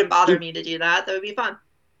 Like, it wouldn't bother me to do that. That would be fun.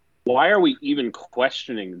 Why are we even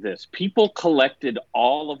questioning this? People collected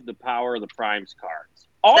all of the Power of the Primes cards.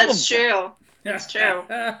 All That's of them. true. That's true.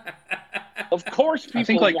 Of course, people I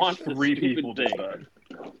think like want the 3 stupid people did thing.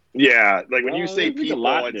 that. Yeah, like when you Well, say I think a people,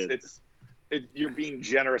 lot did. you're being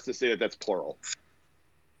generous to say that that's plural.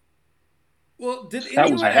 Well, did That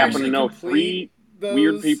anyone was- I happen to actually know complete 3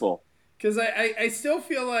 weird those? people. Because I still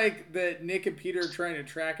feel like that Nick and Peter are trying to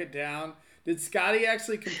track it down. Did Scotty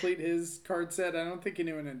actually complete his card set? I don't think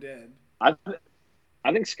anyone did. I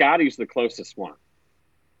think Scotty's the closest one.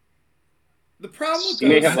 The problem with You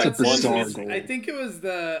may those have, like, sets one is, goal. I think it was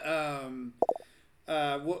the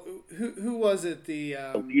who was it? The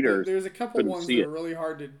leaders There's a couple couldn't ones see that it. are really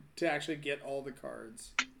hard to actually get all the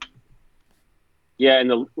cards. Yeah,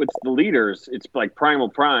 and with the leaders, it's like Primal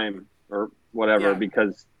Prime or whatever, Yeah.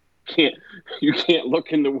 because you can't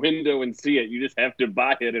look in the window and see it. You just have to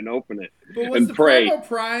buy it and open it But was and the pray. Primal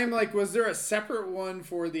Prime, like, was there a separate one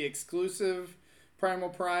for the exclusive Primal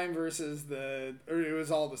Prime versus or it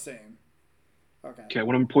was all the same? Okay. Okay, I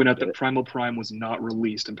want to point out that Primal Prime was not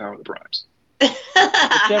released in Power of the Primes.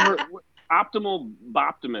 Whichever Optimal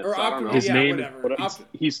Optimus. Or I don't know. Optimal, His yeah, name, whatever.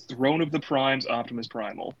 he's Throne of the Primes, Optimus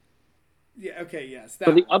Primal. Yeah, okay, yes.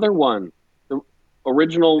 For the other one, the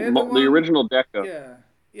original, They're the the one- original Deco.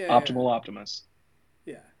 Yeah. Optimal Optimus.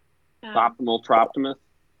 Yeah. Optimal Troptimus.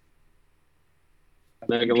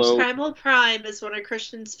 Megalo, Primal Prime is one of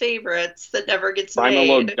Christian's favorites that never gets made.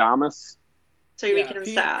 Primalodamus. So you're making him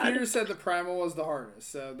sad. Peter said the Primal was the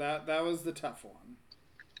hardest, so that was the tough one.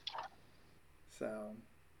 So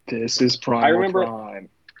This is Primal I remember- Prime.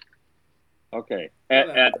 Okay.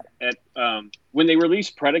 At when they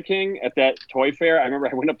released Predaking at that toy fair, I remember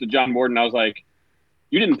I went up to John Morden. I was like,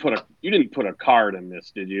 "You didn't put a card in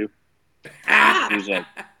this, did you?" He was like,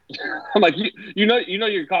 "I'm like, you know,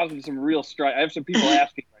 you're causing some real strife. I have some people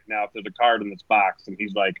asking right now if there's a card in this box," and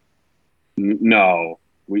he's like, "No,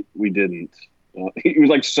 we didn't." He was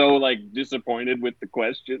like so like disappointed with the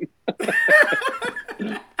question.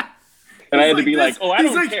 And I had to be like, "Oh, I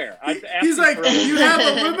don't care." He's like, "You have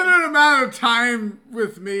a limited amount of time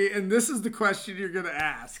with me, and this is the question you're going to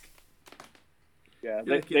ask." Yeah,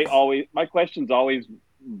 they always. My questions always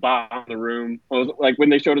bomb the room. I was, like when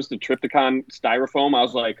they showed us the Trypticon styrofoam, I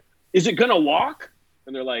was like, "Is it gonna walk?"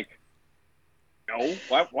 And they're like, "No.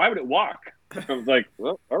 Why would it walk?" I was like,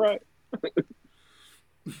 "Well, all right."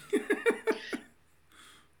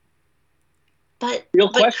 But Real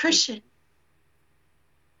question. Christian,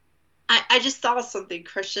 I just thought of something,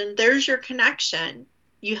 Christian. There's your connection.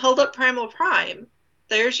 You held up Primal Prime.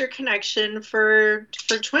 There's your connection for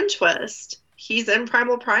Twin Twist. He's in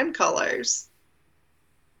Primal Prime colors.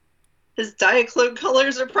 His Diaclone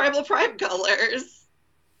colors are Primal Prime colors.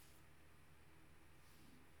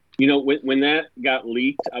 You know, when that got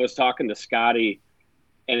leaked, I was talking to Scotty,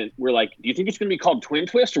 and we're like, "Do you think it's going to be called Twin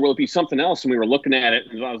Twist, or will it be something else?" And we were looking at it,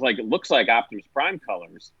 and I was like, "It looks like Optimus Prime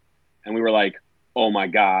colors," and we were like, "Oh my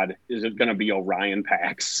God, is it going to be Orion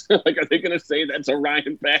Pax? Like, are they going to say that's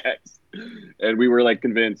Orion Pax?" And we were like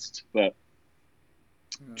convinced, but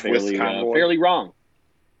fairly wrong.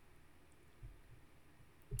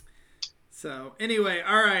 So anyway,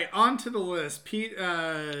 all right, on to the list.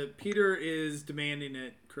 Peter is demanding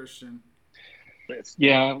it, Christian.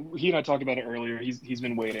 Yeah, he and I talked about it earlier. He's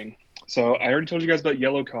been waiting. So I already told you guys about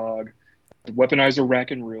Yellow Cog, Weaponizer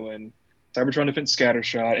Rack and Ruin, Cybertron Defense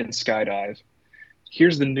Scattershot, and Skydive.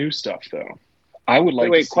 Here's the new stuff, though. I would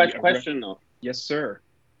like to see question though. Yes, sir.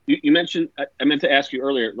 You mentioned. I meant to ask you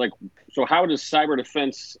earlier. Like, so how does Cyber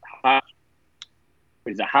Defense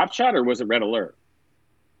is it Hot Shot or was it Red Alert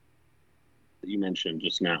that you mentioned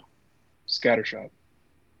just now? Scattershot.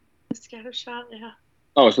 Scattershot, yeah.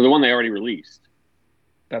 Oh, so the one they already released.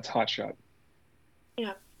 That's Hot Shot.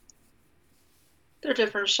 Yeah. They're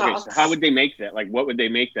different Okay, shots. so how would they make that? Like, what would they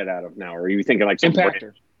make that out of now? Or are you thinking like some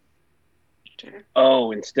Impactor.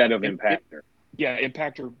 Oh, instead of Impactor. Yeah,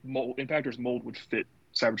 Impactor's mold would fit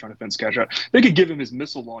Cybertron Defense Scattershot. They could give him his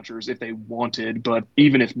missile launchers if they wanted, but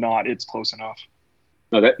even if not, it's close enough.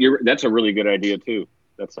 No, that's a really good idea too.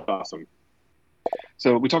 That's awesome.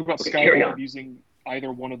 So we talked about Skydive using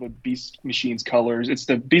either one of the Beast Machine's colors. It's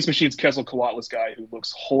the Beast Machine's Quetzalcoatlus guy who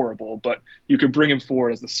looks horrible, but you could bring him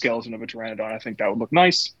forward as the skeleton of a Pteranodon. I think that would look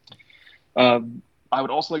nice. I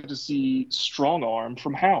would also like to see Strong Arm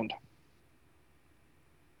from Hound.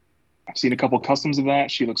 I've seen a couple customs of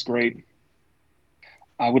that. She looks great.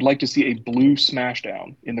 I would like to see a blue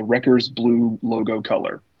Smashdown in the Wreckers blue logo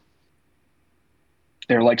color.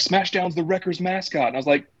 They're like, Smashdown's the Wreckers mascot. And I was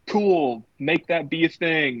like, cool, make that be a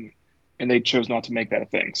thing. And they chose not to make that a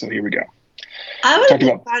thing. So here we go. I would have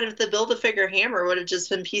been fine if the Build-A-Figure hammer would have just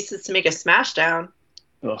been pieces to make a Smashdown.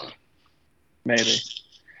 Ugh. Maybe.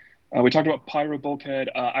 We talked about Pyro Bulkhead.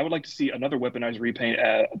 I would like to see another weaponized repaint.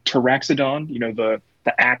 Tyraxodon, you know, the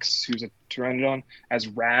axe who's a Pteranodon, as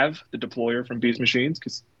Rav, the deployer from Beast Machines,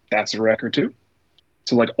 because that's a wrecker too.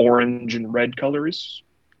 So like orange and red colors.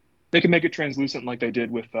 They can make it translucent like they did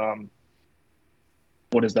with,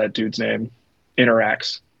 what is that dude's name?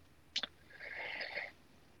 Interax.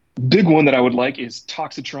 Big one that I would like is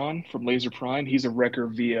Toxitron from Laser Prime. He's a wrecker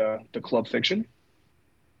via the Club Fiction.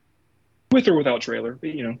 With or without trailer.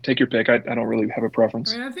 You know, take your pick. I don't really have a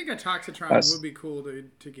preference. I mean, I think a Toxitron would be cool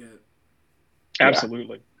to get.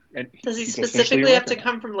 Absolutely. And Does he specifically have to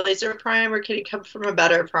come from Laser Prime, or can he come from a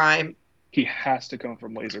better Prime? He has to come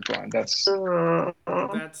from Laser Prime. That's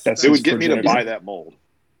it would get me to buy that mold.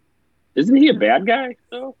 Isn't he a bad guy,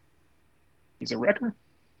 though? He's a wrecker.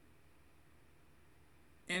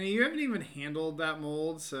 And you haven't even handled that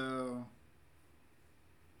mold, so...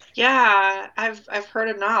 Yeah, I've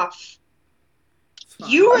heard enough.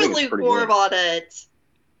 You were lukewarm on it.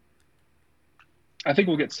 I think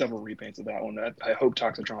we'll get several repaints of that one. I hope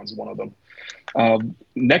Toxitron's one of them.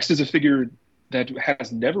 Next is a figure that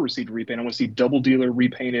has never received a repaint. I want to see Double Dealer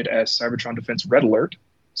repainted as Cybertron Defense Red Alert.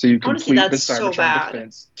 So you complete the Cybertron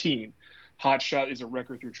Defense team. Hot Shot is a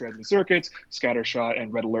wrecker through treads and circuits. Scattershot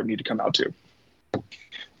and Red Alert need to come out too. All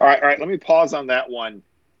right. Let me pause on that one.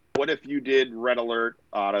 What if you did Red Alert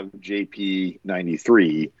out of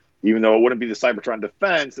JP93? Even though it wouldn't be the Cybertron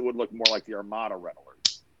Defense, it would look more like the Armada Red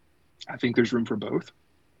Alert. I think there's room for both.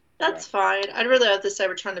 That's fine. I'd rather have the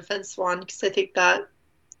Cybertron Defense one because I think that.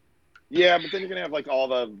 Yeah, but then you're gonna have like all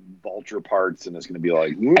the Vulture parts, and it's gonna be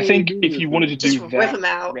like. I think if you wanted to Just do rip 'em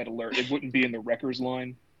that out. Red Alert, it wouldn't be in the Wreckers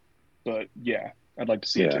line. But yeah, I'd like to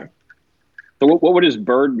see it Yeah. too. So what would his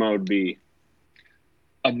bird mode be?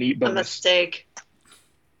 A neat A bonus. mistake.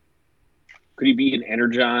 Could he be an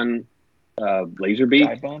Energon laser beam?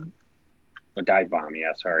 Dive bomb. A dive bomb,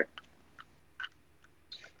 yeah, sorry.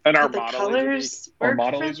 An Do the Armada laser colors work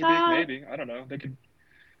Armada for laser that? beak, maybe. I don't know. They could.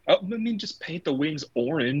 Oh, I mean, just paint the wings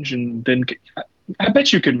orange, and then I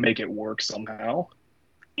bet you could make it work somehow.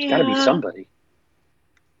 It's got to be Yeah. somebody.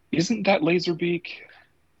 Isn't that laser beak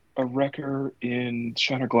a wrecker in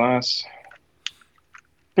Shattered Glass?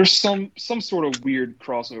 There's some sort of weird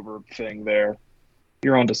crossover thing there.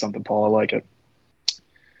 You're onto something, Paul. I like it.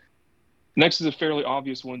 Next is a fairly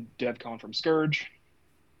obvious one, DevCon from Scourge.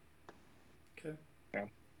 Okay. Yeah,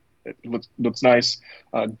 it looks nice.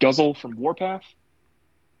 Guzzle from Warpath.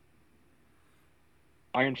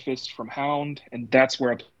 Iron Fist from Hound, and that's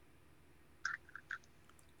where I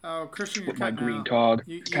Oh, Christian, you're put my cutting green out. cog.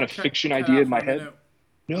 You- It's you kind of cut- fiction cut idea out in my for a head. minute.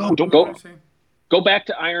 No, What- don't what go. were you saying? Go back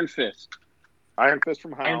to Iron Fist. Iron Fist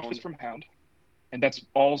from Hound. Iron Fist from Hound. And that's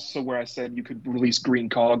also where I said you could release Green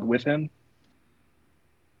Cog with him.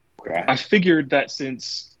 Okay. I figured that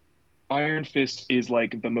since Iron Fist is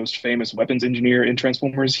like the most famous weapons engineer in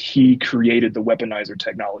Transformers, he created the weaponizer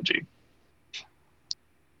technology.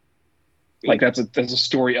 Like that's a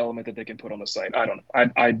story element that they can put on the site. I don't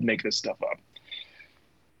know. I'd make this stuff up.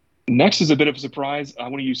 Next is a bit of a surprise. I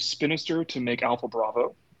want to use Spinister to make Alpha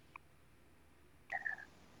Bravo.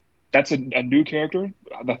 That's a new character.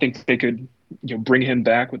 I think they could bring him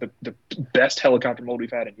back with the best helicopter mold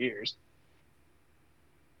we've had in years.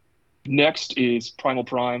 Next is Primal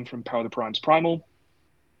Prime from Power of the Primes Primal.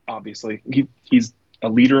 Obviously, he's a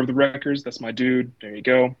leader of the Wreckers. That's my dude. There you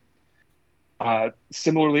go.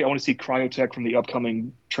 Similarly, I want to see Cryotech from the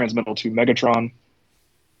upcoming Transmetal 2 Megatron.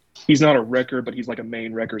 He's not a Wrecker, but he's like a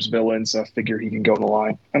main Wreckers villain, so I figure he can go in the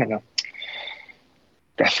line. I don't know.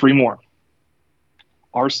 Got 3 more.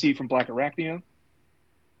 RC from Black Arachnia.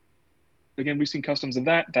 Again, we've seen customs of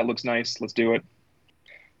that. That looks nice. Let's do it.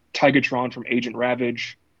 Tigatron from Agent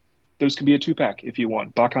Ravage. Those could be a 2-pack if you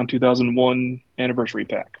want. Bakon 2001 anniversary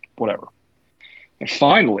pack, whatever. And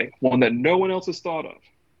finally, one that no one else has thought of.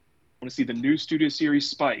 I want to see the new Studio Series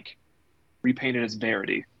Spike repainted as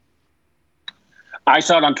Verity. I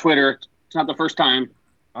saw it on Twitter. It's not the first time,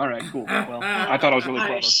 All right, cool. Well, I thought I was really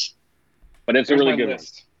clever. Gosh. but it's a There's really my good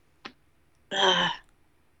list. Ugh. one.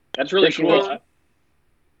 That's really Christian, cool. what-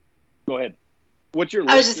 Go ahead. What your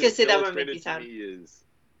I was list just gonna is say that one made illustrated me to sad. me is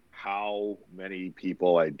how many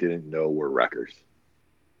people I didn't know were Wreckers.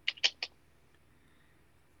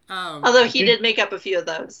 Although he did make up a few of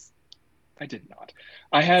those. I did not.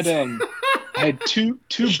 I had two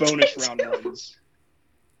bonus round ones.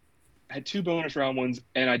 I had 2 bonus round ones,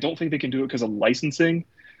 and I don't think they can do it because of licensing.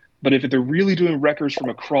 But if they're really doing Wreckers from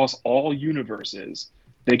across all universes,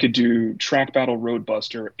 they could do Track Battle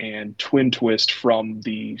Roadbuster and Twin Twist from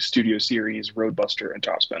the Studio Series Roadbuster and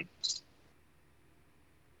Topspin.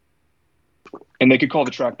 And they could call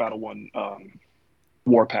the Track Battle one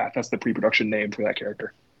Warpath. That's the pre-production name for that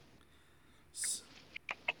character.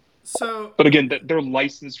 So, But again, they're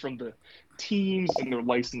licensed from the teams and they're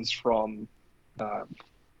licensed from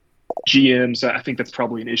GMs. I think that's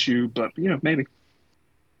probably an issue, but maybe.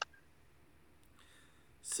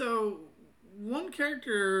 so one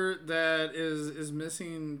character that is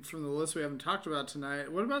missing from the list we haven't talked about tonight.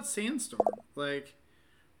 What about Sandstorm? Like,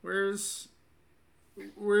 where's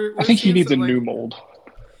I think he needs a Sandstorm, new like- mold.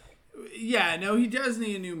 Yeah, no, he does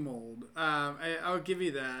need a new mold. I'll give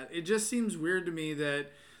you that. It just seems weird to me that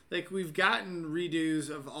like we've gotten redos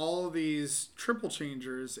of all of these triple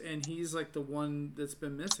changers, and he's like the one that's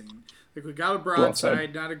been missing. Like we got a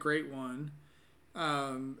broadside, not a great one,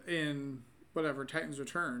 in whatever Titan's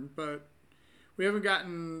Return, but we haven't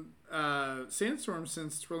gotten Sandstorm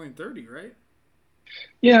since Twirling 30, right?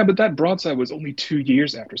 Yeah, but that broadside was only 2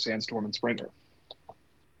 years after Sandstorm and Springer.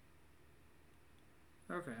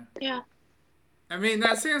 Okay. Yeah. I mean,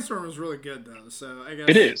 that Sandstorm was really good though, so I guess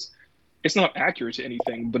It is. It's not accurate to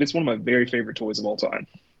anything, but it's one of my very favorite toys of all time.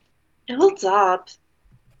 It holds up.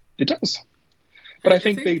 It does. But I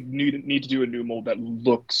think think- they need to do a new mold that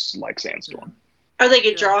looks like Sandstorm. Or they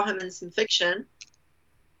could Yeah. draw him in some fiction.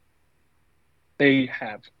 They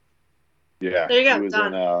have. Yeah, There you go, he was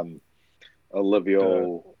done. in Olivia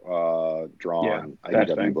drawn that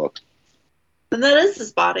IDW thing. book. And that is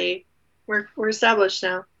his body. We're established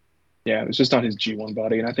now. Yeah, it's just not his G1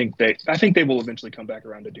 body, and I think they will eventually come back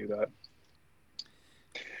around to do that.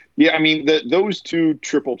 Yeah, I mean those two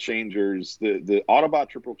triple changers, the Autobot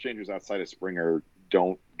triple changers outside of Springer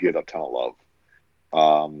don't get a ton of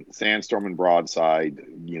love. Sandstorm and Broadside,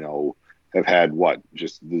 have had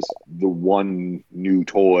the one new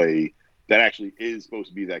toy that actually is supposed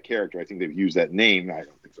to be that character. I think they've used that name. I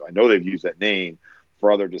don't think so. I know they've used that name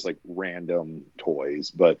for other just like random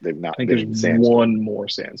toys, but they've not. I think there's one more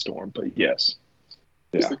Sandstorm, but yes.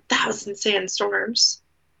 There's 1,000 Sandstorms.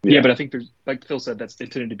 Yeah, but I think there's, like Phil said, that's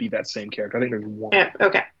intended to be that same character. I think there's one. Yeah,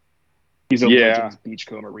 okay. He's a Legends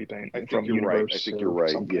Beachcomber repaint from you're Universe. Right. I think you're right.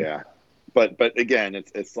 Something. Yeah, but again,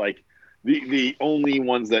 it's like the only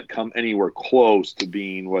ones that come anywhere close to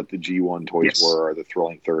being what the G1 toys were are the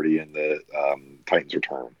Thrilling 30 and the Titans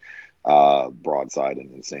Return, Broadside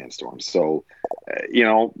and then Sandstorm. So,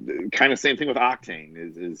 kind of same thing with Octane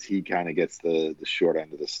is he kind of gets the short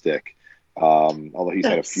end of the stick, although he's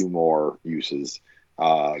had a few more uses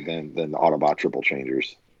than the Autobot triple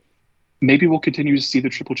changers. Maybe we'll continue to see the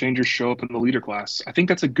triple changers show up in the leader class. I think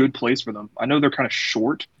that's a good place for them. I know they're kind of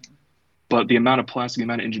short, but the amount of plastic, the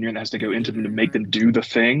amount of engineering that has to go into them to make them do the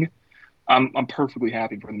thing, I'm perfectly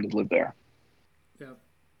happy for them to live there. Yeah.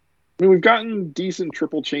 I mean, we've gotten decent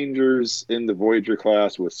triple changers in the Voyager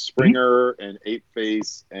class with Springer and Ape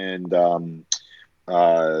Face and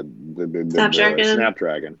Snapdragon.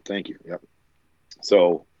 Snapdragon. Thank you. Yep.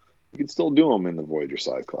 So you can still do them in the Voyager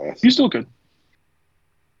side class. You still could.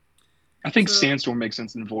 I think Sandstorm makes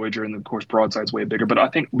sense in Voyager, and of course Broadside's way bigger. But I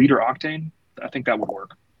think Leader Octane, I think that would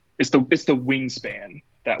work. It's the wingspan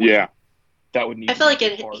that would need. I feel like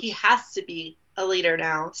he has to be a leader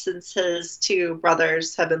now since his two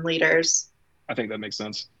brothers have been leaders. I think that makes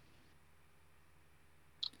sense.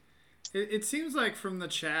 It seems like from the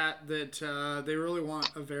chat that they really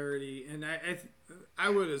want a Verity, and I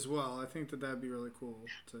would as well. I think that'd be really cool.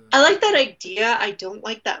 I like that idea. I don't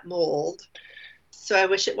like that mold. So I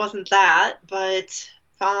wish it wasn't that, but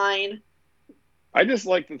fine. I just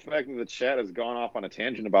like the fact that the chat has gone off on a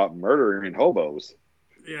tangent about murdering hobos.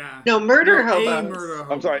 Yeah. No, murder hobos. Murder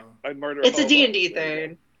hobo. I'm sorry, I murder. It's hobo. a D&D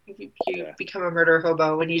thing. You become a murder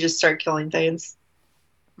hobo when you just start killing things.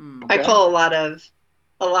 Okay. I call a lot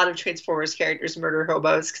of Transformers characters murder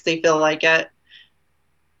hobos because they feel like it.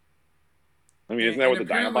 I mean, isn't that what the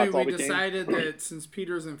Dinobots all we became? decided that since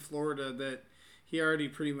Peter's in Florida that he already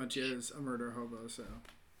pretty much is a murder hobo, so.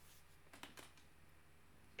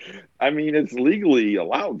 I mean, it's legally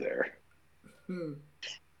allowed there.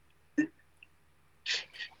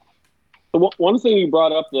 One thing you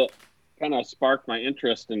brought up that kind of sparked my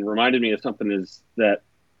interest and reminded me of something is that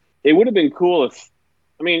it would have been cool if,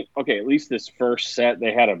 at least this first set,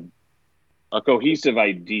 they had a cohesive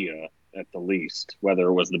idea at the least, whether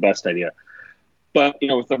it was the best idea. But,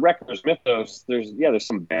 with the Wreckers mythos, there's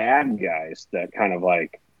some bad guys that kind of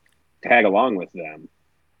like tag along with them.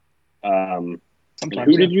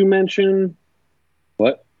 Who did you mention?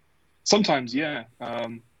 What? Sometimes, yeah.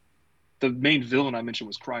 The main villain I mentioned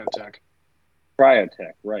was Cryotech.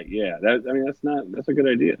 Cryotech, right? Yeah. That's a good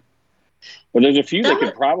idea. But there's a few that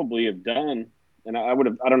could probably have done, and I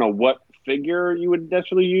don't know what figure you would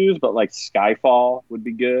actually use, but like Skyfall would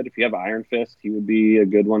be good. If you have Iron Fist, he would be a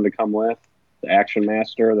good one to come with. The Action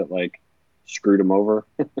Master that like screwed him over.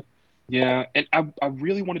 Yeah, and I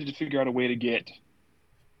really wanted to figure out a way to get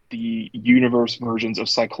the universe versions of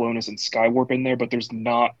Cyclonus and Skywarp in there, but there's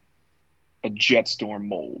not a Jetstorm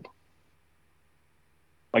mold.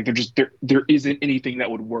 Like there isn't anything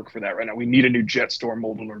that would work for that right now. We need a new Jetstorm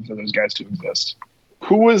mold in order for those guys to exist.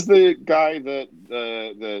 Who was the guy that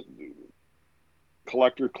the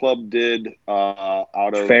Collector Club did out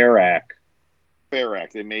of Farak?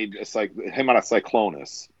 They made him out of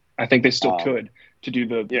Cyclonus. I think they still could to do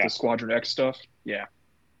the Squadron X stuff. Yeah.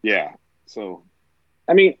 Yeah. So,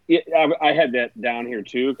 I had that down here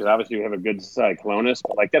too because obviously we have a good Cyclonus,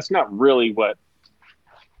 but like that's not really what.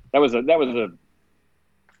 That was a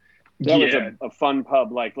fun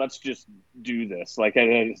pub. Like let's just do this. Like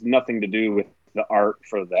it has nothing to do with the art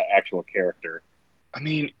for the actual character. I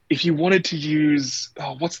mean, if you wanted to use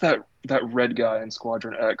what's that red guy in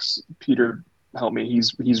Squadron X, Peter. Help me.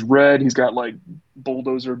 He's red. He's got like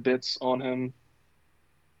bulldozer bits on him.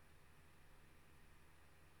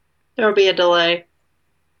 There'll be a delay.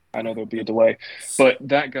 I know there'll be a delay, but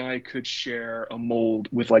that guy could share a mold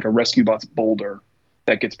with like a Rescue Bots Boulder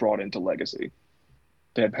that gets brought into Legacy.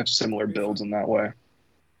 They have similar builds in that way.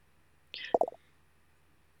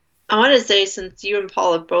 I want to say, since you and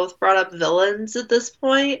Paul have both brought up villains at this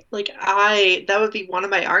point, that would be one of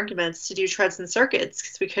my arguments to do Treads and Circuits,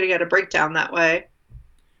 because we could have got a breakdown that way.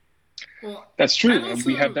 Well, That's true, I and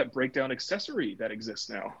we have also- that breakdown accessory that exists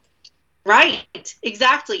now. Right,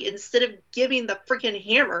 exactly. Instead of giving the freaking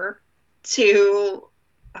hammer to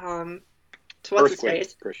what's his Earthquake,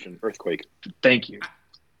 face? Christian. Earthquake. Thank you.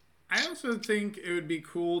 I also think it would be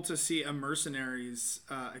cool to see a Mercenaries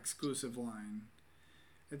exclusive line.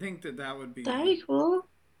 I think that would be That'd be cool.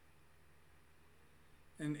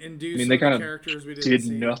 and do I mean, some they of the kind of characters we didn't did see.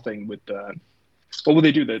 nothing with that. What would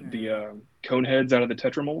they do? The cone heads out of the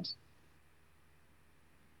Tetra molds?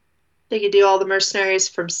 They could do all the Mercenaries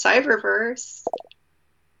from Cyberverse.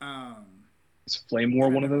 Is Flame War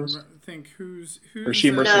one of those? Think who's Or is she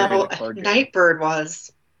a mercenary? No, in the card game? Nightbird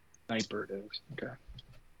was Nightbird is. Okay.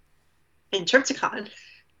 in Trypticon.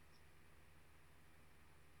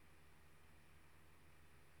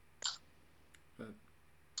 But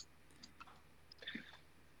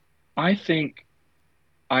I think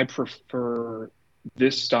I prefer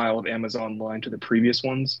this style of Amazon line to the previous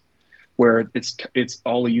ones, where it's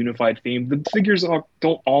all a unified theme. The figures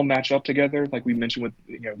don't all match up together, like we mentioned with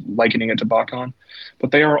likening it to Bakon,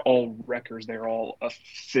 but they are all wreckers. They're all a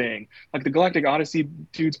thing. Like the Galactic Odyssey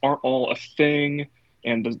dudes aren't all a thing,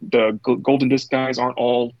 and the Golden Disc guys aren't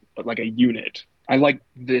all like a unit. I like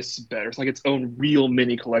this better. It's like its own real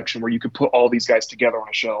mini collection where you could put all these guys together on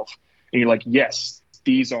a shelf, and you're like, yes,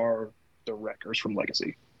 these are the wreckers from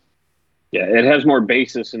Legacy. Yeah, it has more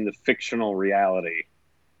basis in the fictional reality.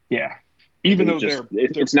 Yeah. Even though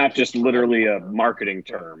it's not just literally a marketing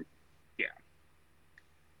term. Yeah.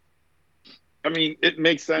 I mean, it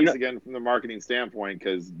makes sense again from the marketing standpoint,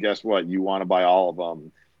 because guess what? You want to buy all of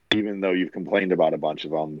them, even though you've complained about a bunch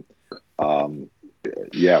of them.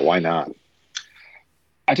 Yeah, why not?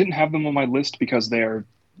 I didn't have them on my list because they're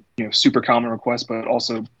super common requests, but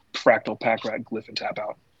also Fractal, Pack Rat, Glyph, and Tap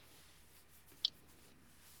Out.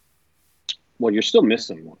 Well, you're still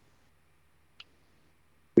missing one.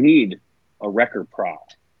 We need a Wrecker Prowl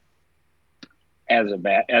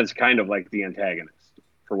as kind of like the antagonist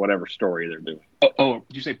for whatever story they're doing. Oh,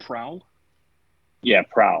 did you say Prowl? Yeah,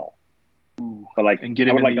 Prowl. Ooh. But And get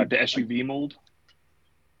him in like the SUV mold?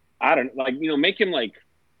 I don't make him like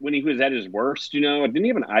when he was at his worst, didn't he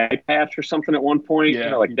have an eye patch or something at one point? Yeah,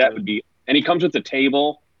 that did. would be, and he comes with the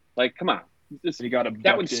table. Like, come on. He got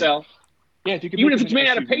that would sell. Yeah, if you could Even make if it's him an made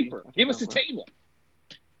out of SUV, paper. I Give think us a that would work. table.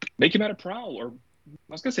 Make him out of Prowl, or I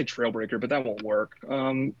was going to say Trailbreaker, but that won't work.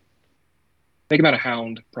 Make him out of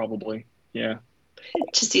Hound, probably. Yeah.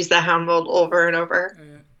 Just use the Hound mold over and over.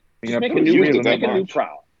 Yeah, Make a put new, three of them make in a new March.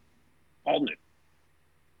 Prowl. All new.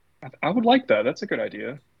 I would like that. That's a good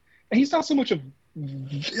idea. And he's not so much a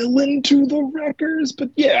villain to the Wreckers, but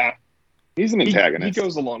yeah. He's an antagonist. He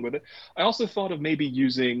goes along with it. I also thought of maybe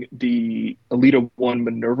using the Elita 1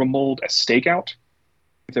 Minerva mold as stakeout.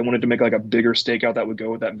 If they wanted to make like a bigger stakeout that would go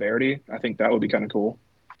with that Verity, I think that would be kind of cool.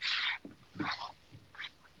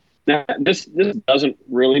 Now, this doesn't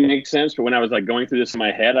really make sense, but when I was like going through this in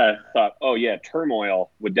my head, I thought, oh yeah,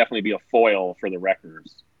 Turmoil would definitely be a foil for the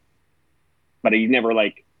Wreckers. But he never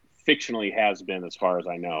fictionally has been, as far as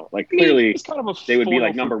I know. Like clearly, It's kind of a they would be foil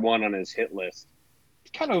like for- number one on his hit list.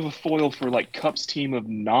 kind of a foil for like Cup's team of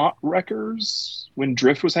not Wreckers when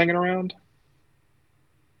Drift was hanging around.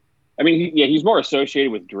 I mean, he's more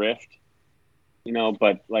associated with Drift,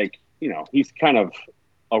 but he's kind of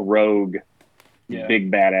a rogue, Yeah.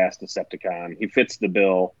 big badass Decepticon. He fits the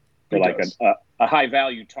bill for He like does. a high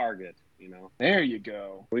value target. There you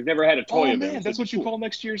go. We've never had a toy Oh of him. man, that's what you call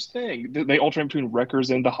next year's thing. They alternate between Wreckers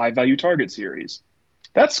and the High Value Target series.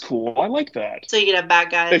 That's cool. I like that. So you can have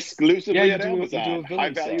bad guys. Exclusively Yeah, you at do a Amazon. villain High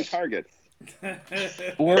value set. targets.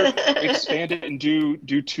 Or expand it and do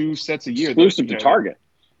 2 sets a year. exclusive to Target.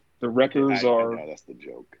 The Wreckers I are. know, that's the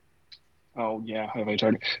joke. Oh yeah, High Value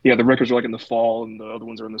Target. Yeah, the Wreckers are like in the fall, and the other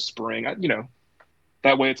ones are in the spring.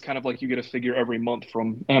 That way it's kind of like you get a figure every month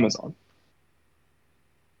from Amazon.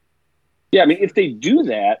 Yeah, I mean, if they do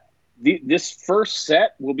that, this first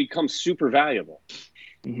set will become super valuable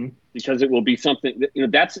because it will be something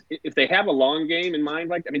that, that's if they have a long game in mind.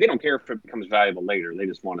 Like, I mean, they don't care if it becomes valuable later; they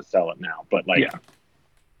just want to sell it now. But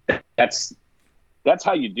that's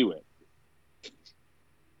how you do it.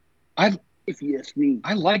 If you ask me,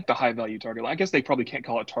 I like the High Value Target. I guess they probably can't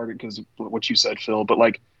call it Target because of what you said, Phil. But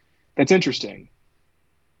that's interesting.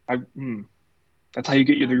 That's how you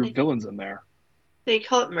get your villains in there. They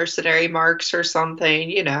call it mercenary marks or something.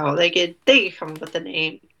 They could come up with a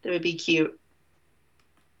name that would be cute.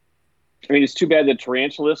 I mean, it's too bad that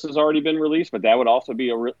Tarantulas has already been released, but that would also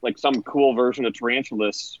be some cool version of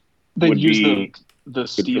Tarantulas. They'd would use be the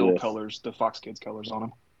steel this. colors, the Fox Kids colors on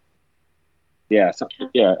him. Yeah,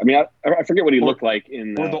 yeah. I mean, I forget what he looked like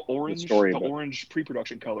in Or the orange, story, the but orange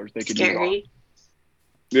pre-production colors. They could use it on. Scary.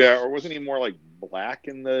 Yeah, or wasn't he more like black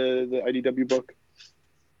in the IDW book?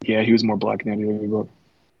 Yeah, he was more black in the IDW book.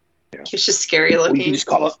 He's just scary Or you looking. can just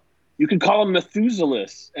call it. You can call him Methuselah,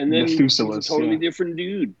 and then he's a Methuselah, totally yeah. different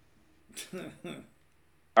dude.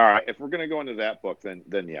 All right, if we're gonna go into that book, then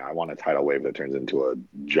yeah, I want a tidal wave that turns into a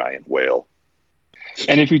giant whale.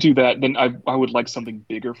 And if you do that, then I would like something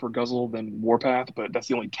bigger for Guzzle than Warpath, but that's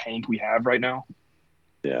the only tank we have right now.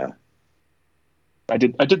 Yeah. I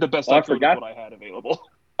did the best Oh, I I could forgot. with what I had available.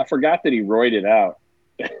 I forgot that he roided out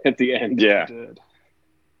at the end. Yeah. I did.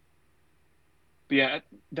 But yeah,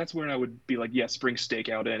 that's where I would be like, yes, bring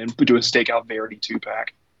Stakeout in and do a Stakeout Verity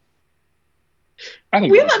 2-pack. I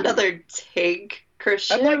think We have that's another tank,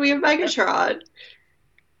 Christian. I'd like- We have Megatron.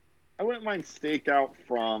 I wouldn't mind Stakeout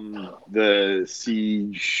from the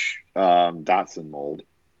Siege Dotson mold.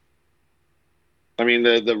 I mean,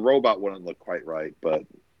 the robot wouldn't look quite right, but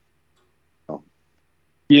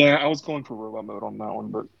Yeah, I was going for robot mode on that one,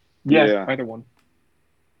 but yeah, Yeah. either one.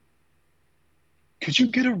 Could you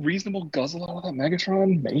get a reasonable Guzzle out of that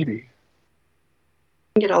Megatron? Maybe.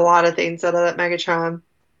 We get a lot of things out of that Megatron.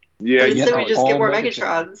 yeah, But yeah, instead we just get all more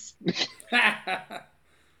Megatrons. Megatrons.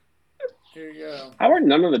 Here you go. How are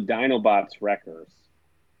none of the Dinobots wreckers?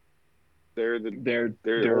 they're They're a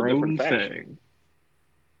their different own faction. thing.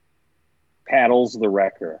 Paddles the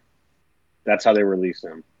Wrecker. That's how they release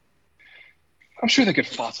him. I'm sure they could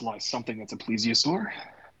fossilize something that's a plesiosaur.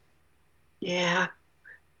 Yeah.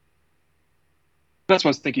 That's what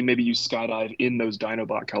I was thinking. Maybe you skydive in those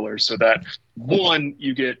Dinobot colors so that one,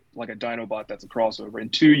 you get like a Dinobot that's a crossover,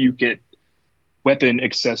 and two, you get weapon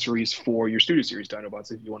accessories for your Studio Series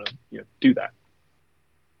Dinobots if you want to do that.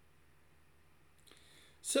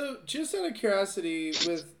 So, just out of curiosity,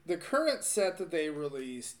 with the current set that they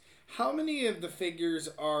released, how many of the figures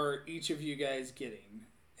are each of you guys getting?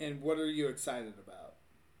 And what are you excited about?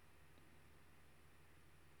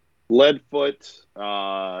 Leadfoot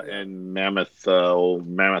and Mammoth is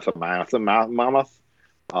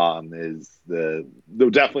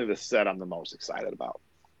definitely the set I'm the most excited about.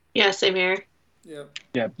 Yeah, same here. Yep.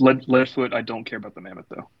 Yeah, Leadfoot, I don't care about the Mammoth,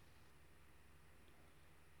 though.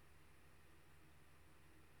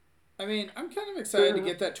 I mean, I'm kind of excited to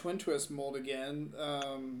get that Twin Twist mold again.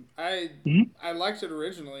 I liked it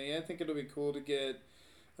originally. I think it'll be cool to get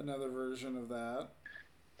another version of that.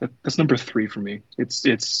 That's number 3 for me. It's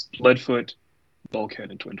Leadfoot, Bulkhead,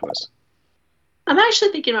 and Twin Twist. I'm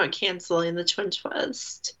actually thinking about canceling the Twin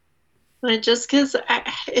Twist. Just because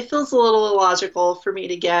it feels a little illogical for me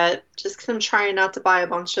to get, just because I'm trying not to buy a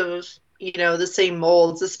bunch of, the same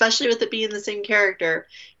molds, especially with it being the same character.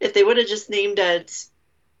 If they would have just named it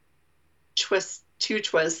Twist, they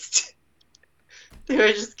would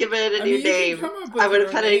have just given it a new you can name. come up with I would your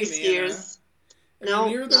have had an name, excuse. Anna. I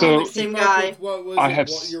mean, you're the So- one that Same came up guy. with what was I it, have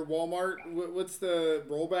your Walmart? What's the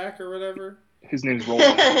rollback or whatever? His name's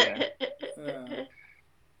Rollback. Yeah. Yeah.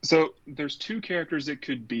 So there's 2 characters it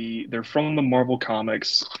could be. They're from the Marvel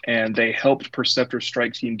Comics, and they helped Perceptor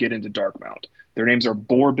Strike Team get into Darkmount. Their names are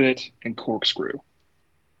Borbit and Corkscrew.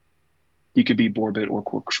 He could be Borbit or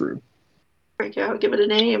Corkscrew. There you go. Give it a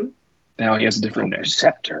name. Now he has a different name.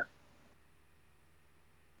 Perceptor.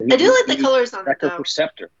 I do like the colors on it, Wrecker though.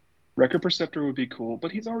 Perceptor. Wrecker Perceptor would be cool,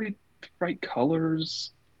 but he's already bright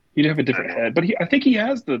colors. He'd have a different head, but I think he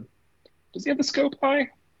has the. Does he have the scope eye?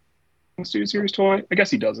 The Studio Series toy? I guess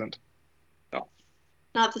he doesn't.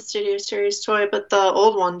 Not the Studio Series toy, but the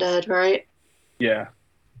old one did, right? Yeah,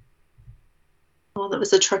 Oh, that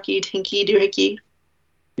was a trucky, tinky, doohickey.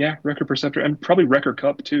 yeah. Wrecker Perceptor and probably Wrecker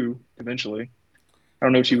Cup too. Eventually, I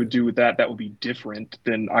don't know what you would do with that. That would be different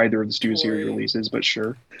than either of the Studio Series Toy. releases, but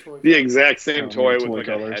sure. The exact same Oh, toy yeah, with toy like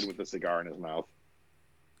colors. a head with a cigar in his mouth.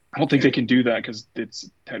 I don't think they can do that because it's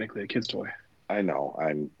technically a kid's toy. I know.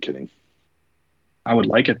 I'm kidding. I would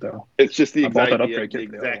like it though. It's just the I bought exact, that upgrade the kit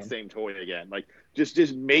for the other exact one. same toy again. Like just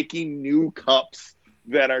making new cups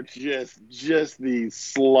that are just the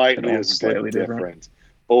slightly That are slightly different.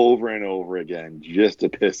 over and over again, just to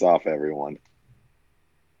piss off everyone.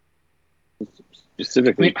 I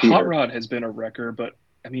Specifically, mean, Peter. Hot Rod has been a wrecker, but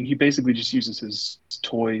I mean, he basically just uses his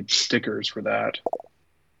toy stickers for that.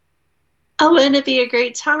 Oh, wouldn't it be a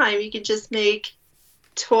great time? You could just make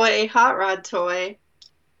toy hot rod toy.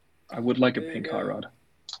 I would like a There you pink go. Hot Rod.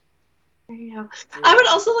 There you go. I would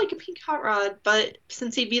also like a pink hot rod, but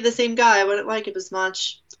since he'd be the same guy, I wouldn't like it as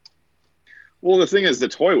much. Well, the thing is, the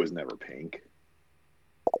toy was never pink.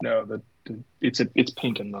 No, it's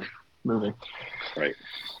pink in the movie. Right.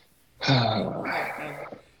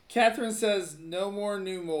 Catherine says no more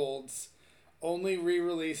new molds, only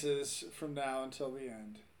re-releases from now until the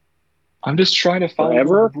end. I'm just trying to follow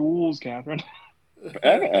Forever? the rules, Catherine.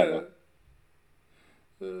 Forever.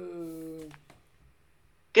 Good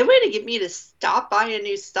way to get me to stop buying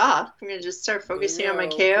new stuff. I'm gonna just start focusing on my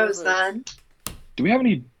KOs then. Do we have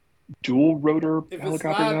any dual rotor If it's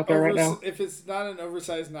helicopters not out there right now? if it's not an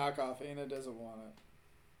oversized knockoff, Anna doesn't want it.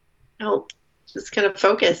 Nope. Just gonna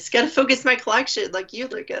focus. Gotta focus my collection like you,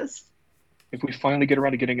 Lucas. If we finally get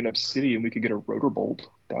around to getting an Obsidian, we could get a rotor bolt.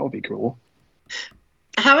 That would be cool.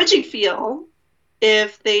 How would you feel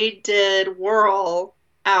if they did Whirl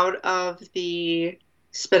out of the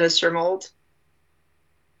Spinister mold?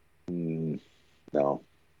 No.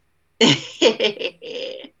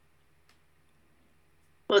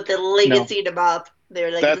 With the legacy debuff. They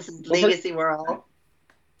were like, That's- this is legacy Whirl.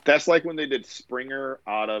 That's like when they did Springer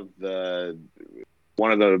out of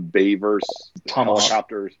one of the Bayverse Tomahawk.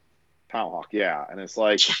 helicopters. Tomahawk, yeah. And it's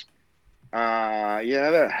like, yeah,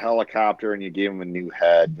 they're a helicopter and you gave them a new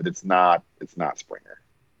head, but it's not Springer.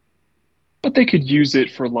 But they could use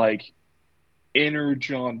it for like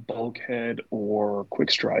Energon Bulkhead or Quick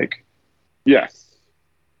Strike. Yes.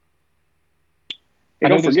 Hey, I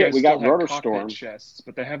know don't those forget, guys we got still have Rotor cockpit Storm. chests,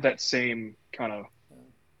 but they have that same kind of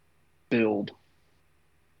build.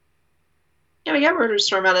 Yeah, we got Rotor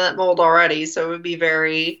Storm out of that mold already, so it would be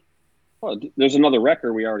very... Well, there's another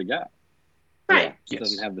wrecker we already got. Right. It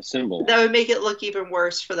doesn't have the symbol. That would make it look even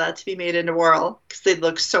worse for that to be made into Whirl, because they'd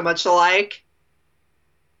look so much alike.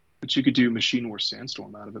 But you could do Machine War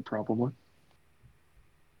Sandstorm out of it, probably.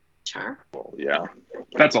 Sure. Well, yeah.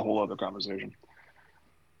 That's a whole other conversation.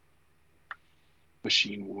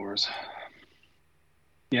 Machine Wars.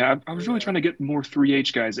 Yeah, I was really trying to get more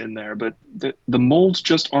 3H guys in there, but the molds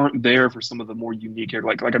just aren't there for some of the more unique.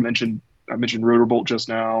 Like I mentioned Rotorbolt just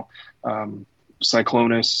now,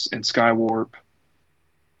 Cyclonus and Skywarp.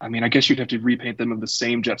 I mean, I guess you'd have to repaint them of the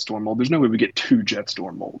same Jetstorm mold. There's no way we get 2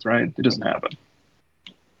 Jetstorm molds, right? It doesn't happen.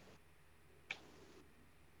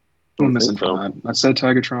 I'm missing so. five. I said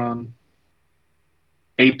Tigatron.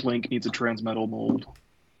 Ape Link needs a Transmetal mold.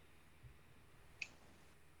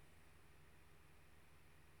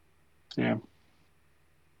 Yeah.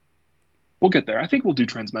 We'll get there. I think we'll do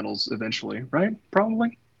Transmetals eventually, right?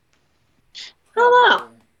 Probably. I don't know.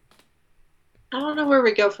 I don't know where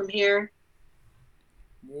we go from here.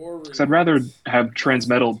 More Because I'd rather have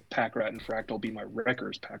Transmetal Packrat and Fractal be my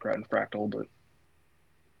Wreckers Packrat and Fractal, but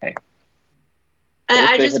hey.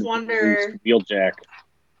 I If they just had wonder... released Wheeljack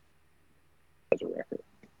as a record.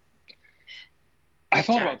 I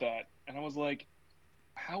thought about that, and I was like,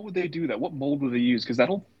 how would they do that? What mold would they use? Because I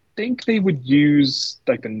don't think they would use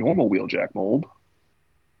like the normal Wheeljack mold.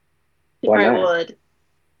 Why I not? would.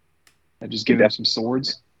 And just give them some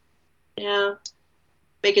swords. Yeah.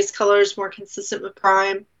 Make his colors more consistent with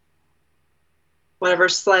Prime. Whatever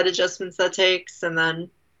slight adjustments that takes, and then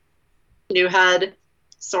new head,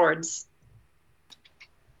 swords.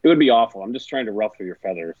 It would be awful. I'm just trying to ruffle your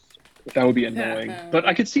feathers. That would be annoying. But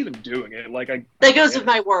I could see them doing it. Like That goes with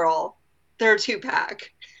my Whirl. They're a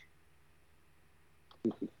 2-pack.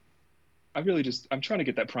 I'm trying to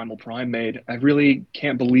get that Primal Prime made. I really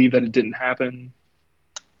can't believe that it didn't happen.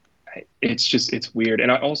 It's weird.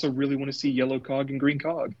 And I also really want to see Yellow Cog and Green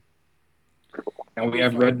Cog. And we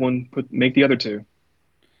have Red one, make the other 2.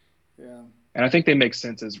 Yeah. And I think they make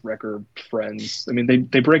sense as Wrecker friends. I mean,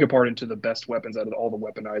 they break apart into the best weapons out of all the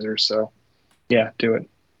weaponizers. So, yeah, do it.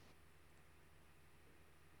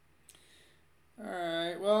 All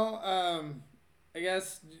right. Well, I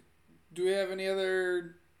guess, do we have any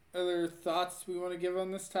other thoughts we want to give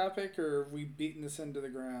on this topic, or have we beaten this into the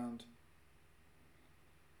ground?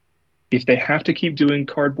 If they have to keep doing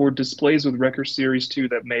cardboard displays with Wrecker Series 2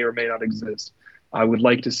 that may or may not exist, I would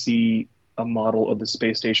like to see a model of the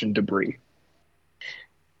space station debris.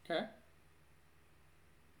 Okay.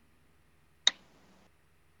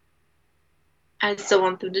 I still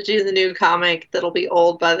want them to do the new comic that'll be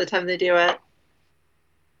old by the time they do it.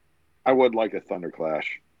 I would like a Thunderclash.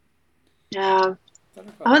 Yeah. Oh,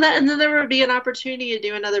 and then there would be an opportunity to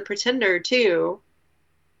do another Pretender, too.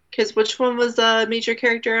 Because which one was a major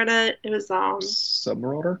character in it? It was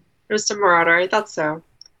Submarauder? It was Submarauder. I thought so.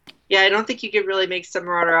 Yeah, I don't think you could really make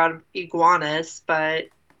Submarauder out of Iguanas, but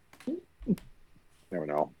Never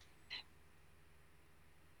know.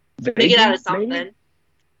 make it out of something. Maybe?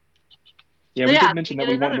 Yeah, we Yeah, did mention we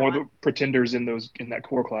that get we want another more of one. the Pretenders in that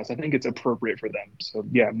core class. I think it's appropriate for them. So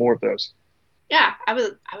yeah, more of those. Yeah, I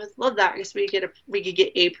would love that because we could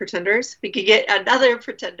get 8 Pretenders, we could get another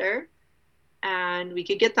Pretender, and we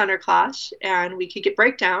could get Thunderclash, and we could get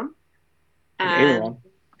Breakdown, and Aileron.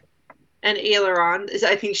 and aileron.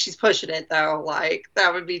 I think she's pushing it though. Like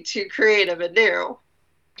that would be too creative and new.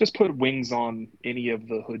 Just put wings on any of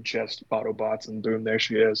the hood chest Autobots, and boom, there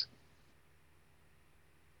she is.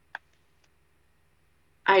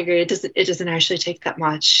 I agree. It doesn't actually take that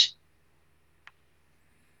much.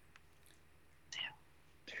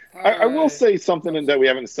 I will say something that we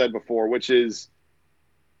haven't said before, which is,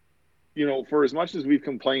 for as much as we've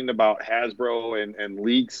complained about Hasbro and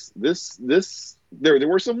leaks, there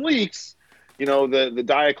were some leaks, the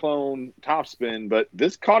Diaclone top spin, but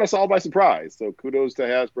this caught us all by surprise. So kudos to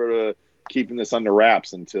Hasbro to keeping this under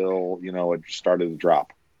wraps until, it started to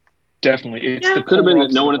drop. Definitely. It could have been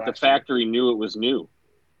that no one at the factory knew it was new.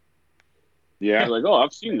 Yeah. They're like, oh,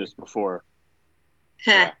 I've seen this before.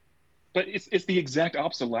 Heh. But it's the exact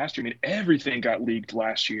opposite of last year. I mean, everything got leaked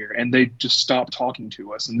last year, and they just stopped talking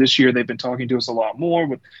to us. And this year, they've been talking to us a lot more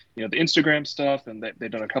with, the Instagram stuff, and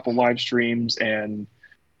they've done a couple live streams, and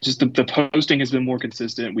just the posting has been more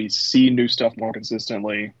consistent. We see new stuff more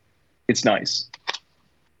consistently. It's nice.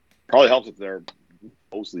 Probably helps if they're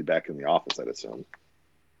mostly back in the office, I'd assume.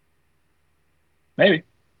 Maybe.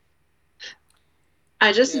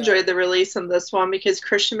 I just enjoyed the release on this one because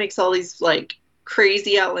Christian makes all these like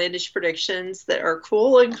crazy outlandish predictions that are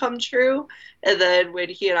cool and come true. And then when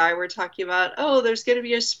he and I were talking about, there's going to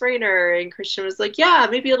be a sprainer, and Christian was like, yeah,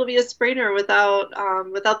 maybe it'll be a sprainer without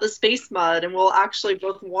the space mud, and we'll actually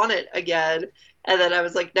both want it again. And then I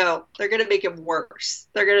was like, no, they're going to make him worse.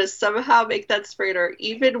 They're going to somehow make that sprainer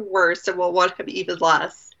even worse, and we'll want him even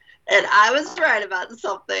less. And I was right about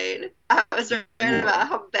something. I was right about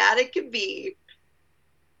how bad it can be.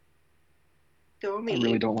 Go me. I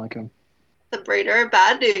really don't like him. The braider of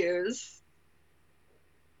bad news.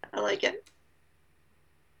 I like it.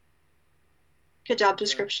 Good job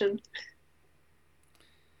description.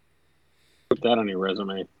 Put that on your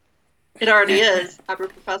resume. It already is. I'm a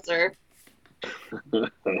professor. I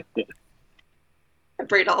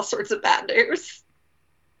braid all sorts of bad news.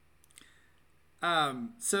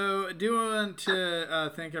 So I do want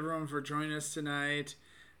to thank everyone for joining us tonight.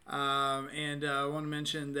 And I want to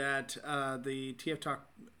mention that the TF Talk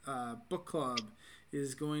book club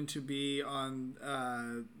is going to be on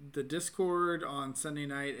the Discord on Sunday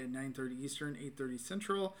night at 9:30 Eastern, 8:30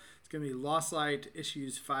 Central. It's going to be Lost Light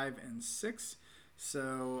issues 5 and 6.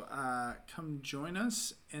 So come join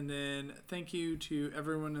us. And then thank you to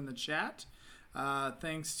everyone in the chat.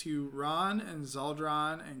 Thanks to Ron and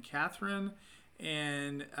Zaldron and Catherine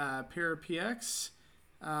and ParaPX.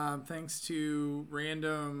 Thanks to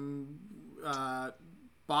random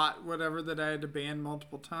bot whatever that I had to ban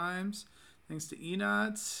multiple times. Thanks to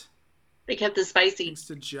Enots. They kept it spicy. Thanks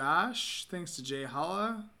to Josh. Thanks to Jay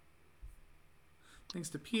Holla. Thanks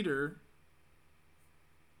to Peter.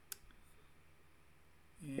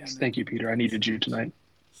 And Yes, thank you, Peter. I needed you tonight.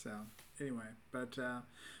 So anyway, but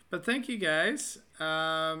thank you guys.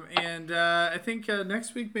 And I think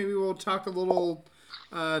next week maybe we'll talk a little.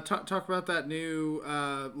 Talk about that new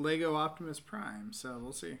Lego Optimus Prime. So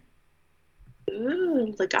we'll see.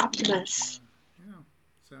 Ooh, like Optimus. Yeah.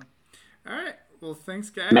 So, all right. Well, thanks,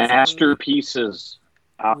 guys. Masterpieces.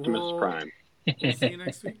 Optimus We'll- Prime. We'll see you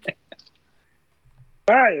next week.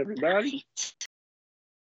 Bye, everybody.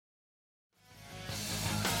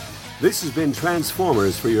 This has been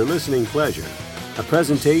Transformers for your listening pleasure, a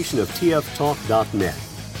presentation of tftalk.net.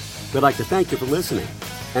 We'd like to thank you for listening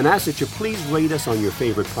and ask that you please rate us on your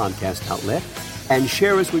favorite podcast outlet and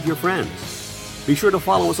share us with your friends. Be sure to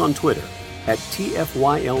follow us on Twitter at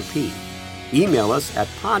TFYLP. Email us at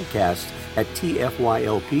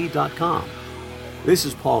podcast@tfylp.com. This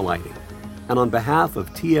is Paul Lighting, and on behalf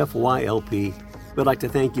of TFYLP, we'd like to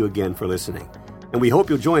thank you again for listening. And we hope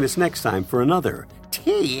you'll join us next time for another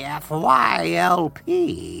TFYLP.